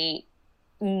say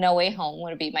No Way Home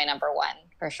would be my number 1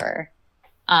 for sure.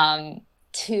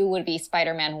 2 would be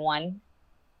Spider-Man 1,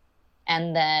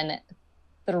 and then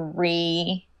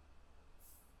 3.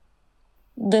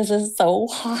 This is so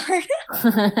hard.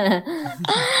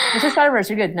 This is Spider-Verse.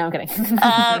 You're good. No, I'm kidding.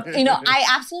 I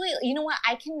absolutely. You know what?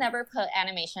 I can never put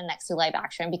animation next to live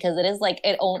action because it is like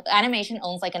animation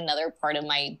owns like another part of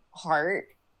my heart.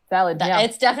 Valid. Yeah.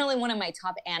 It's definitely one of my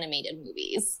top animated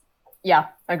movies. Yeah,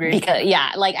 agreed. Because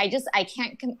like I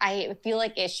can't. I feel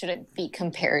like it shouldn't be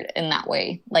compared in that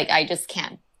way. Like I just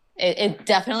can't. It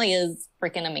definitely is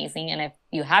freaking amazing, and if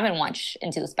you haven't watched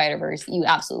Into the Spider-Verse, you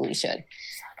absolutely should.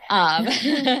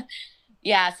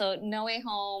 Yeah, so No Way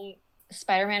Home,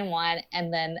 Spider-Man 1,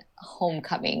 and then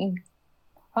Homecoming.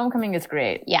 Homecoming is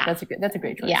great. Yeah. That's a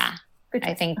great choice. Yeah. Good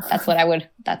choice. I think that's what I would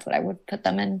put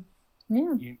them in.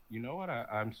 Yeah. You know what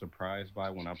I'm surprised by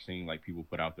when I'm seeing like people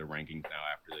put out their rankings now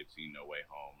after they've seen No Way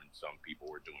Home, and some people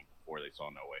were doing before they saw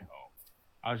No Way Home.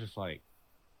 I was just like,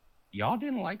 y'all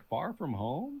didn't like Far From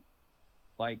Home?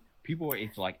 Like people,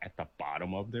 it's like at the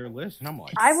bottom of their list, and I'm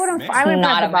like, I wouldn't put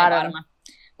the bottom.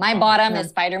 My bottom is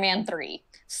Spider-Man 3.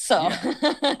 So like,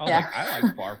 I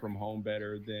like Far From Home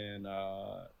better than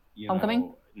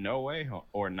Homecoming? No Way Home,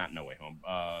 or not No Way Home,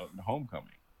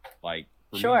 Homecoming. Like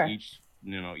for sure. me, each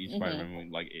Spider-Man movie,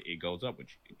 like it goes up,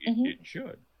 which it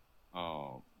should.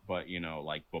 But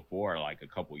like before, like a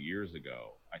couple years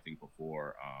ago, I think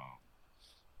before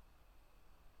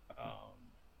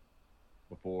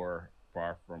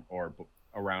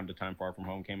around the time Far From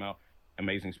Home came out,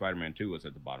 Amazing Spider-Man 2 was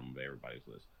at the bottom of everybody's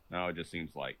list. Now it just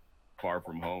seems like Far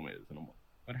From Home is, and I'm like,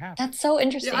 what happened? That's so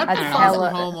interesting. Yeah, I put Far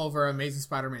From Home over Amazing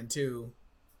Spider-Man 2.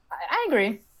 I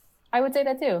agree. I would say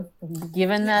that too.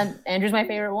 Given that Andrew's my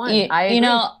favorite one, I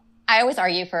always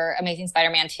argue for Amazing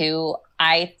Spider-Man 2.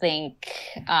 I think,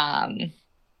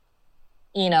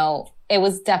 it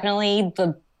was definitely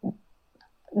the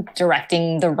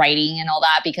directing, the writing, and all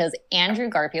that, because Andrew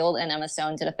Garfield and Emma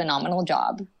Stone did a phenomenal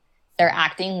job. Their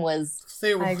acting was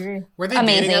I agree. Were they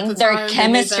amazing. At the Their time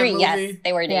chemistry, they yes,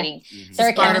 they were dating. Yeah.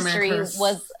 Their Spider-Man chemistry curse.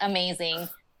 was amazing.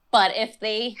 But if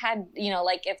they had,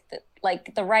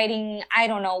 the writing, I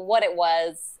don't know what it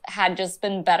was, had just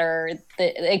been better,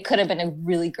 it could have been a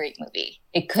really great movie.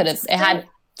 It had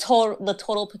the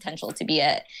total potential to be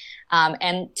it.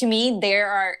 And to me, they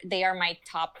are my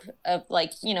top of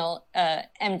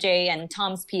MJ and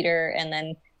Tom's Peter, and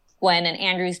then Gwen and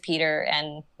Andrew's Peter,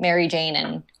 and Mary Jane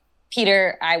and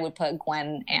Peter. I would put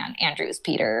Gwen and Andrew's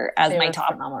Peter as my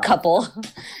top couple.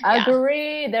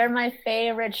 Agree. They're my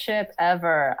favorite ship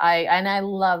ever. I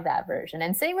love that version.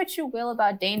 And say what you will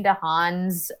about Dane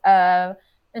DeHaan's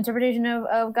interpretation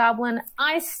of Goblin,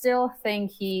 I still think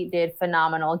he did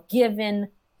phenomenal given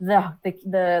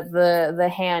the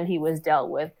hand he was dealt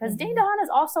with. Because Dane DeHaan is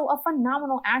also a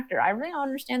phenomenal actor. I really don't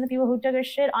understand the people who took a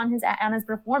shit on his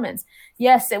performance.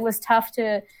 Yes, it was tough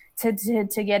to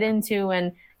get into,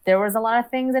 and there was a lot of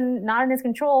things not in his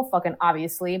control, fucking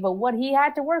obviously, but what he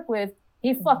had to work with,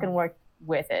 he fucking worked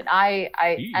with it.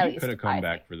 He could have come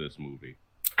back for this movie.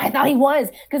 I thought he was,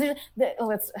 because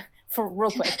for real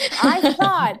quick, I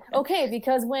thought, okay,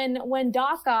 because when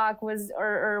Doc Ock was,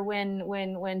 or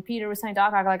when Peter was saying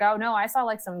Doc Ock, like, oh no, I saw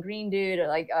like some green dude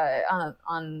like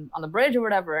on the bridge or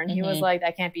whatever, and he was like,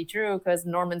 that can't be true because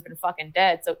Norman's been fucking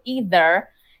dead, so either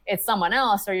it's someone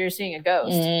else or you're seeing a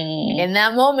ghost. In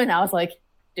that moment, I was like,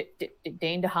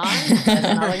 Dane DeHaan?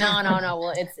 And I was like, no.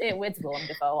 Well, it's Willem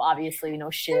Dafoe, obviously, no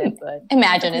shit. But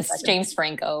imagine it's James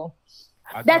Franco.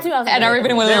 That's who I was. And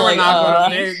everybody was they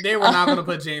were not going to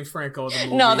put James Franco in the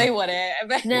movie. No, they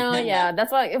wouldn't. No, yeah,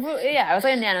 that's why. It was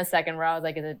like a nanosecond where I was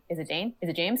like, is it Dane? Is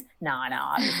it James? No,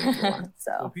 obviously.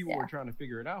 So well, people were trying to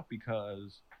figure it out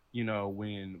because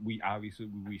when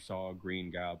we saw Green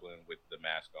Goblin with the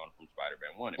mask on from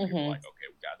Spider-Man 1, and people were like, okay,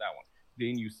 we got that one.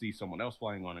 Then you see someone else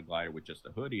flying on a glider with just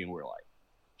a hoodie, and we're like,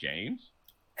 James?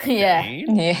 Yeah.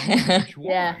 Jane? Which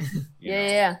one?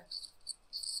 Yeah.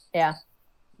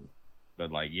 But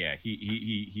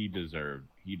he deserved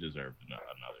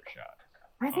another shot.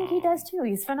 I think he does too.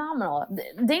 He's phenomenal.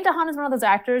 Dane DeHaan is one of those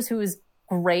actors who is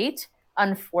great,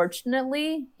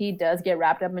 unfortunately, he does get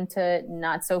wrapped up into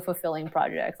not so fulfilling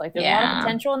projects. Like there's a lot of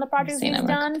potential in the projects he's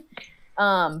done.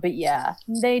 But yeah,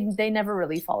 they never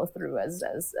really follow through as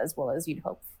well as you'd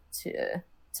hope to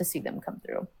see them come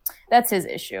through. That's his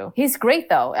issue. He's great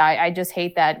though. I just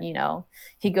hate that, you know,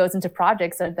 he goes into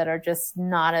projects that are just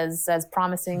not as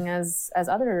promising as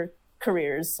other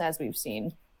careers as we've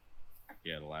seen.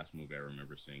 Yeah, the last movie I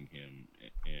remember seeing him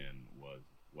in was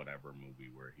whatever movie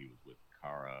where he was with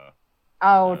Kara.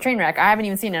 Oh, Trainwreck. I haven't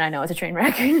even seen it. I know it's a train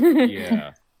wreck.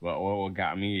 Yeah. Well, what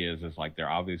got me is it's like they're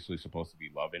obviously supposed to be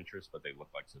love interests, but they look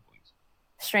like siblings.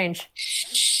 Strange.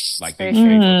 Like they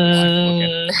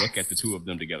look at the two of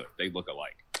them together. They look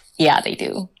alike. Yeah, they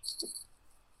do.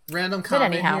 Random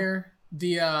comment here.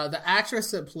 The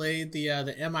actress that played the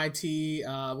MIT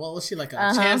what was she, like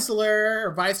a chancellor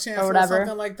or vice chancellor or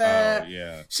something like that? Oh,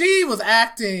 yeah. She was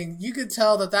acting. You could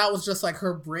tell that was just like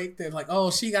her break. That like,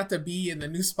 oh, she got to be in the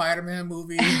new Spider-Man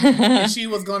movie, and she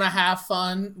was gonna have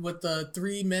fun with the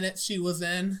 3 minutes she was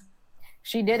in.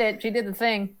 She did it. She did the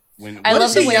thing. What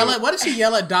did she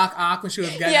yell at Doc Ock when she was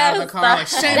getting out of the car? Like,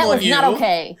 shame that on was you. Not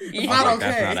okay. It's not okay.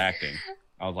 That's not acting.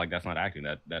 I was like, that's not acting.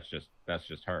 That's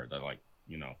just her. That, like,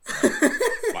 you know,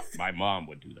 my mom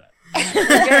would do that.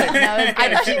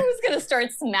 I thought she was gonna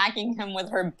start smacking him with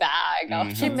her bag.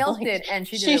 Mm-hmm. She milked it, and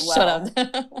she did it well. Should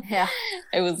have. Yeah,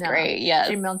 it was great. Yes,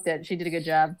 she milked it. She did a good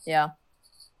job. Yeah.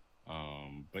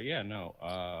 But yeah, no.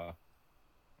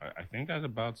 I think that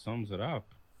about sums it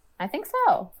up. I think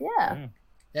so. Yeah.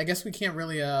 I guess we can't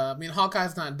really. I mean,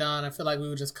 Hawkeye's not done. I feel like we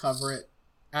would just cover it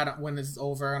when it's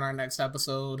over in our next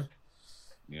episode.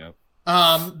 Yep.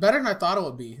 Better than I thought it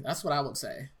would be. That's what I would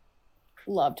say.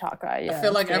 Loved Hawkeye. Yeah. I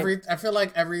feel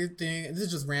like everything. This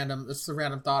is just random. It's a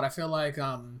random thought. I feel like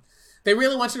they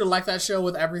really want you to like that show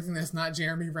with everything that's not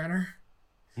Jeremy Renner.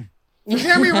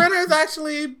 Jeremy Renner is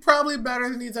actually probably better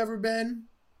than he's ever been,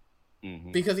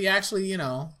 because he actually, you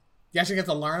get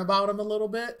to learn about him a little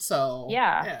bit. So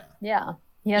yeah.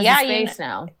 He has a space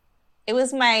now. It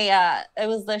was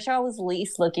the show I was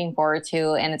least looking forward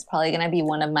to, and it's probably going to be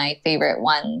one of my favorite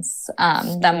ones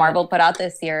that Marvel put out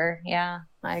this year. Yeah,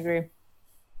 I agree.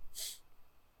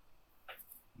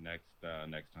 Next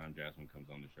time Jasmine comes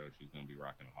on the show, she's going to be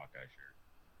rocking a Hawkeye shirt.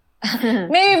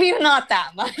 Maybe not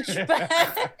that much,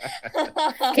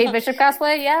 but Kate Bishop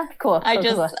cosplay, yeah, cool. I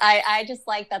just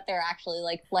like that they're actually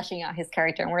like fleshing out his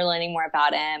character, and we're learning more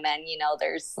about him. And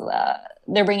there's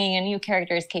they're bringing in new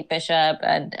characters, Kate Bishop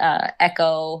and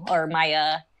Echo or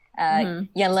Maya.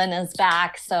 Yelena's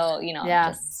back, so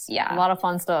a lot of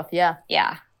fun stuff. Yeah.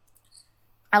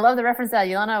 I love the reference that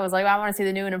Yelena was like, I want to see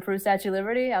the new and improved Statue of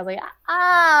Liberty. I was like,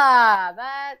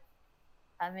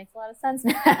 that makes a lot of sense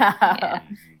now. Yeah.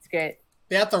 It's great.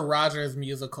 They had the Rogers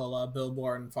musical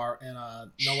Billboard and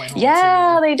No Way Home.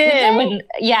 Yeah, they did.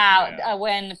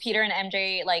 When Peter and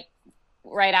MJ, like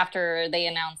right after they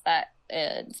announced that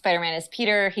Spider-Man is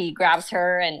Peter, he grabs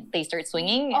her and they start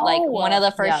swinging. Like one of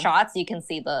the first shots, you can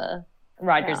see the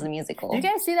Rogers the musical. Did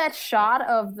you guys see that shot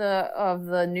of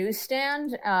the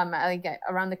newsstand like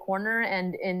around the corner,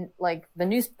 and in like the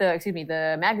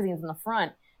magazines in the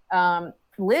front?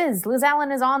 Liz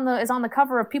Allen is on the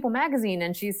cover of People magazine,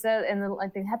 and she said, and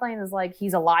the headline is like,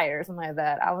 he's a liar or something like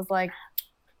that. I was like,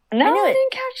 no, I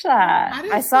didn't catch that.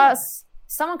 I saw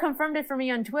someone confirmed it for me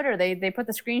on Twitter. They put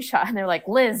the screenshot and they're like,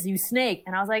 Liz, you snake.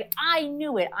 And I was like, I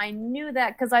knew it. I knew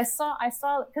that because I saw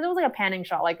because it was like a panning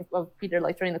shot, like of Peter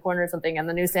like turning the corner or something, and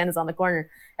the newsstand is on the corner.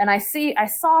 And I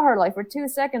saw her like for 2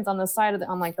 seconds on the side of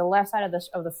on like the left side of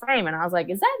the frame, and I was like,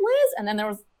 is that Liz? And then there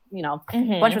was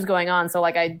a bunch was going on, so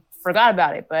like I forgot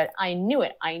about it, but I knew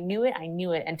it,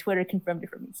 and Twitter confirmed it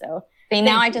for me. So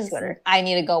now I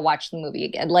need to go watch the movie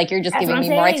again. Like, you're just giving me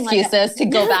more excuses to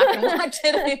go back and watch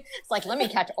it. It's like, let me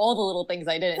catch all the little things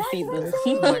I didn't see.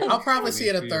 I'll probably see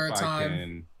it a third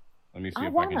time. Let me see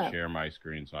if I can share my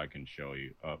screen so I can show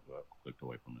you. Clicked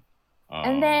away from it.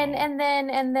 And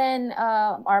then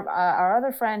our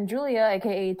other friend Julia,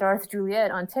 aka Darth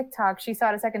Juliet on TikTok, she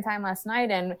saw it a second time last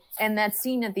night, and that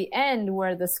scene at the end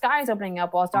where the sky's opening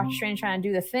up while Doctor Strange trying to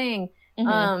do the thing.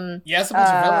 Yes, a bunch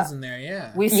of villains in there.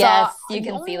 Yeah, you can see that. The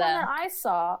only one that I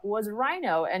saw was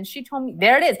Rhino, and she told me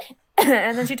there it is.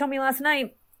 And then she told me last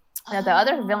night that the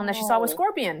other villain that she saw was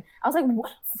Scorpion. I was like,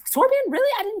 what? Scorpion? Really?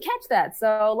 I didn't catch that.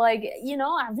 So, like,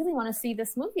 I really want to see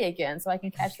this movie again so I can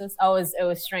catch this. Oh, it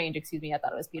was Strange. Excuse me. I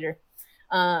thought it was Peter.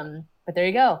 But there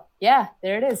you go. Yeah,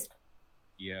 there it is.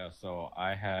 Yeah, so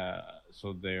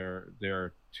there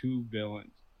are two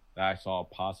villains that I saw,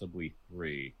 possibly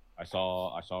three. I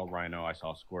saw Rhino, I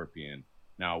saw Scorpion.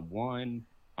 Now, one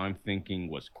I'm thinking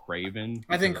was Kraven.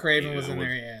 I think Kraven was in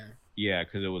there, yeah. Yeah,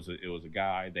 because it was a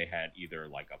guy. They had either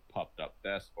like a puffed up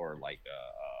vest or like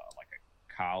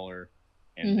a collar,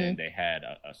 and then they had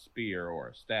a spear or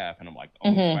a staff. And I'm like, the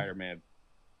only Spider-Man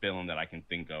villain that I can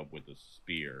think of with a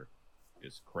spear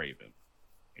is Kraven,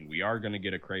 and we are going to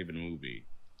get a Kraven movie,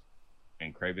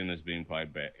 and Kraven is being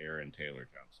played by Aaron Taylor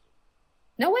Johnson.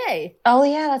 No way. Oh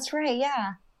yeah, that's right.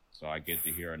 Yeah. So I get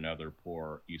to hear another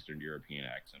poor Eastern European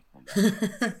accent from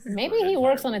that. Maybe he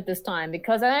works on it this time,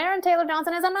 because Aaron Taylor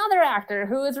Johnson is another actor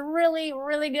who is really,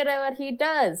 really good at what he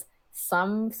does.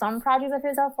 Some projects of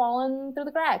his have fallen through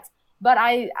the cracks, but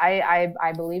I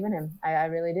believe in him. I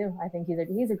really do. I think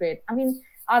he's a great. I mean,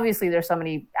 obviously there's so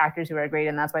many actors who are great,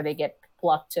 and that's why they get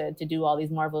plucked to do all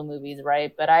these Marvel movies,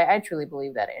 right? But I truly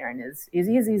believe that Aaron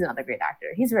he's another great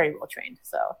actor. He's very well trained,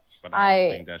 so. But I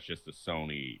think that's just a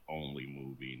Sony only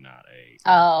movie, not a.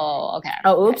 Oh, okay.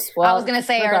 Oh, oops. Well, I was gonna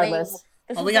say, regardless.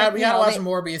 We gotta watch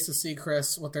Morbius to see,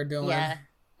 Chris, what they're doing. Yeah.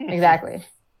 Exactly.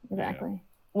 Yeah.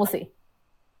 We'll see.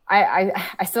 I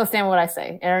still stand with what I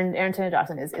say. Aaron Taylor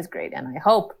Johnson is great, and I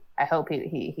hope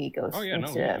he goes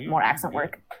into more accent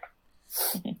work.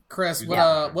 Chris,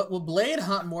 will Blade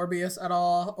hunt Morbius at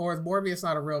all, or is Morbius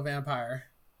not a real vampire?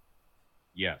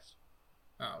 Yes.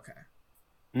 Oh, okay.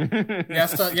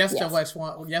 Yes to which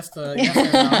one? Yes to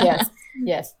no.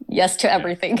 Yes to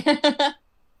everything.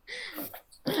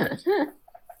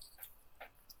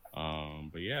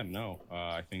 But yeah, no.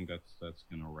 I think that's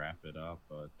gonna wrap it up.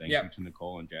 Thank you to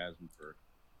Nicole and Jasmine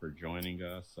for joining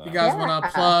us. You guys want to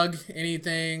plug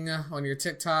anything on your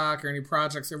TikTok or any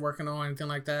projects you're working on, anything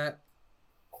like that?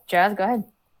 Jazz, go ahead.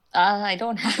 I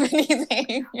don't have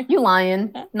anything. You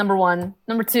lying. Number one.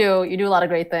 Number two, you do a lot of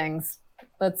great things.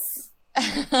 Let's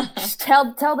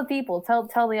tell the people, tell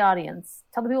the audience,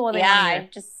 tell the people what they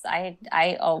want to hear.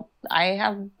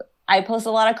 I post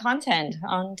a lot of content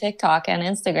on TikTok and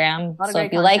Instagram. So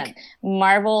if you like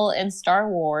Marvel and Star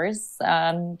Wars,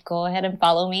 go ahead and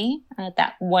follow me at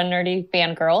that one nerdy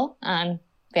fangirl,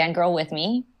 fangirl with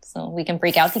me, so we can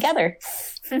freak out together.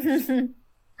 Yeah,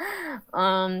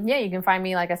 you can find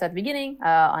me, like I said at the beginning,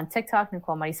 on TikTok,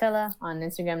 Nicole Maricela, on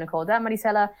Instagram,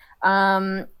 Nicole.Maricela.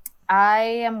 I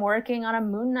am working on a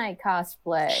Moon Knight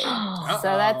cosplay. So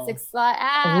that's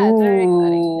exciting. Very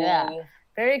exciting. Yeah.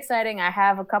 Very exciting. I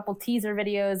have a couple teaser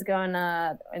videos going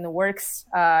in the works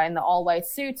in the all-white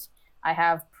suit. I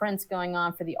have prints going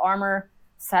on for the armor.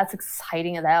 So that's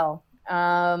exciting as hell.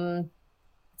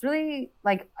 It's really,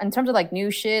 like, in terms of, like, new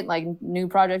shit, like, new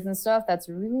projects and stuff, that's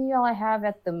really all I have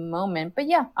at the moment. But,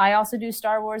 yeah, I also do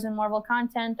Star Wars and Marvel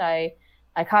content. I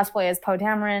cosplay as Poe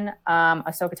Dameron,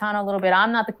 Ahsoka Tano a little bit.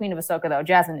 I'm not the queen of Ahsoka, though.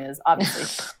 Jasmine is, obviously.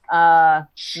 I'm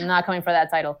not coming for that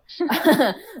title.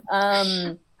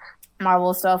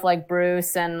 Marvel stuff like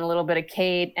Bruce and a little bit of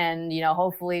Kate, and, you know,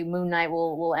 hopefully Moon Knight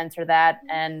will enter that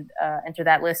and enter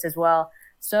that list as well.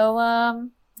 So,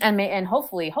 and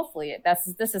hopefully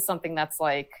this is something that's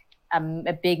like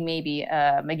a big maybe.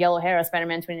 Miguel O'Hara,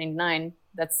 Spider-Man 2099.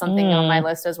 That's something on my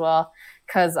list as well,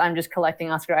 because I'm just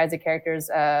collecting Oscar Isaac characters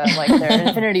like their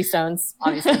Infinity Stones,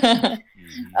 obviously. But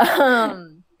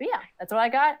yeah, that's what I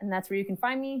got, and that's where you can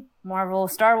find me. Marvel,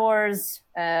 Star Wars,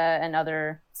 and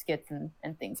other skits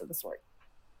and things of the sort.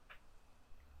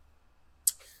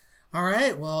 All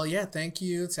right. Well, yeah, thank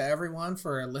you to everyone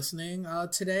for listening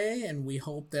today, and we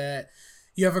hope that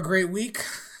you have a great week.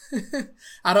 There's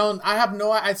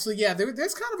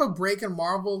kind of a break in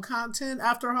Marvel content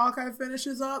after Hawkeye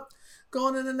finishes up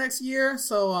going into next year.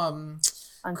 So,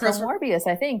 Until Morbius,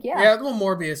 I think, yeah. Yeah, well,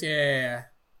 Morbius, yeah.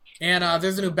 And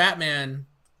there's a new Batman.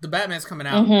 The Batman's coming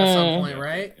out at some point,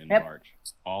 right? In March.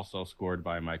 Also scored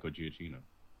by Michael Giacchino.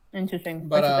 Interesting.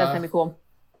 But that's going to be cool.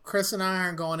 Chris and I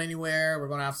aren't going anywhere. We're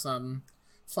going to have some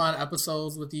fun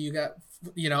episodes with you guys,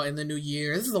 in the new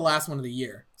year. This is the last one of the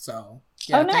year. So,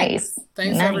 yeah, nice.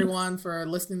 Thanks everyone for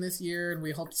listening this year, and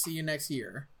we hope to see you next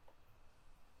year.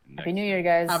 Happy New Year,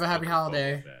 guys. Have a happy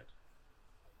holiday.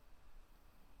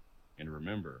 And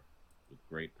remember, with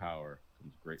great power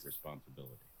comes great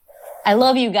responsibility. I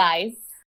love you guys.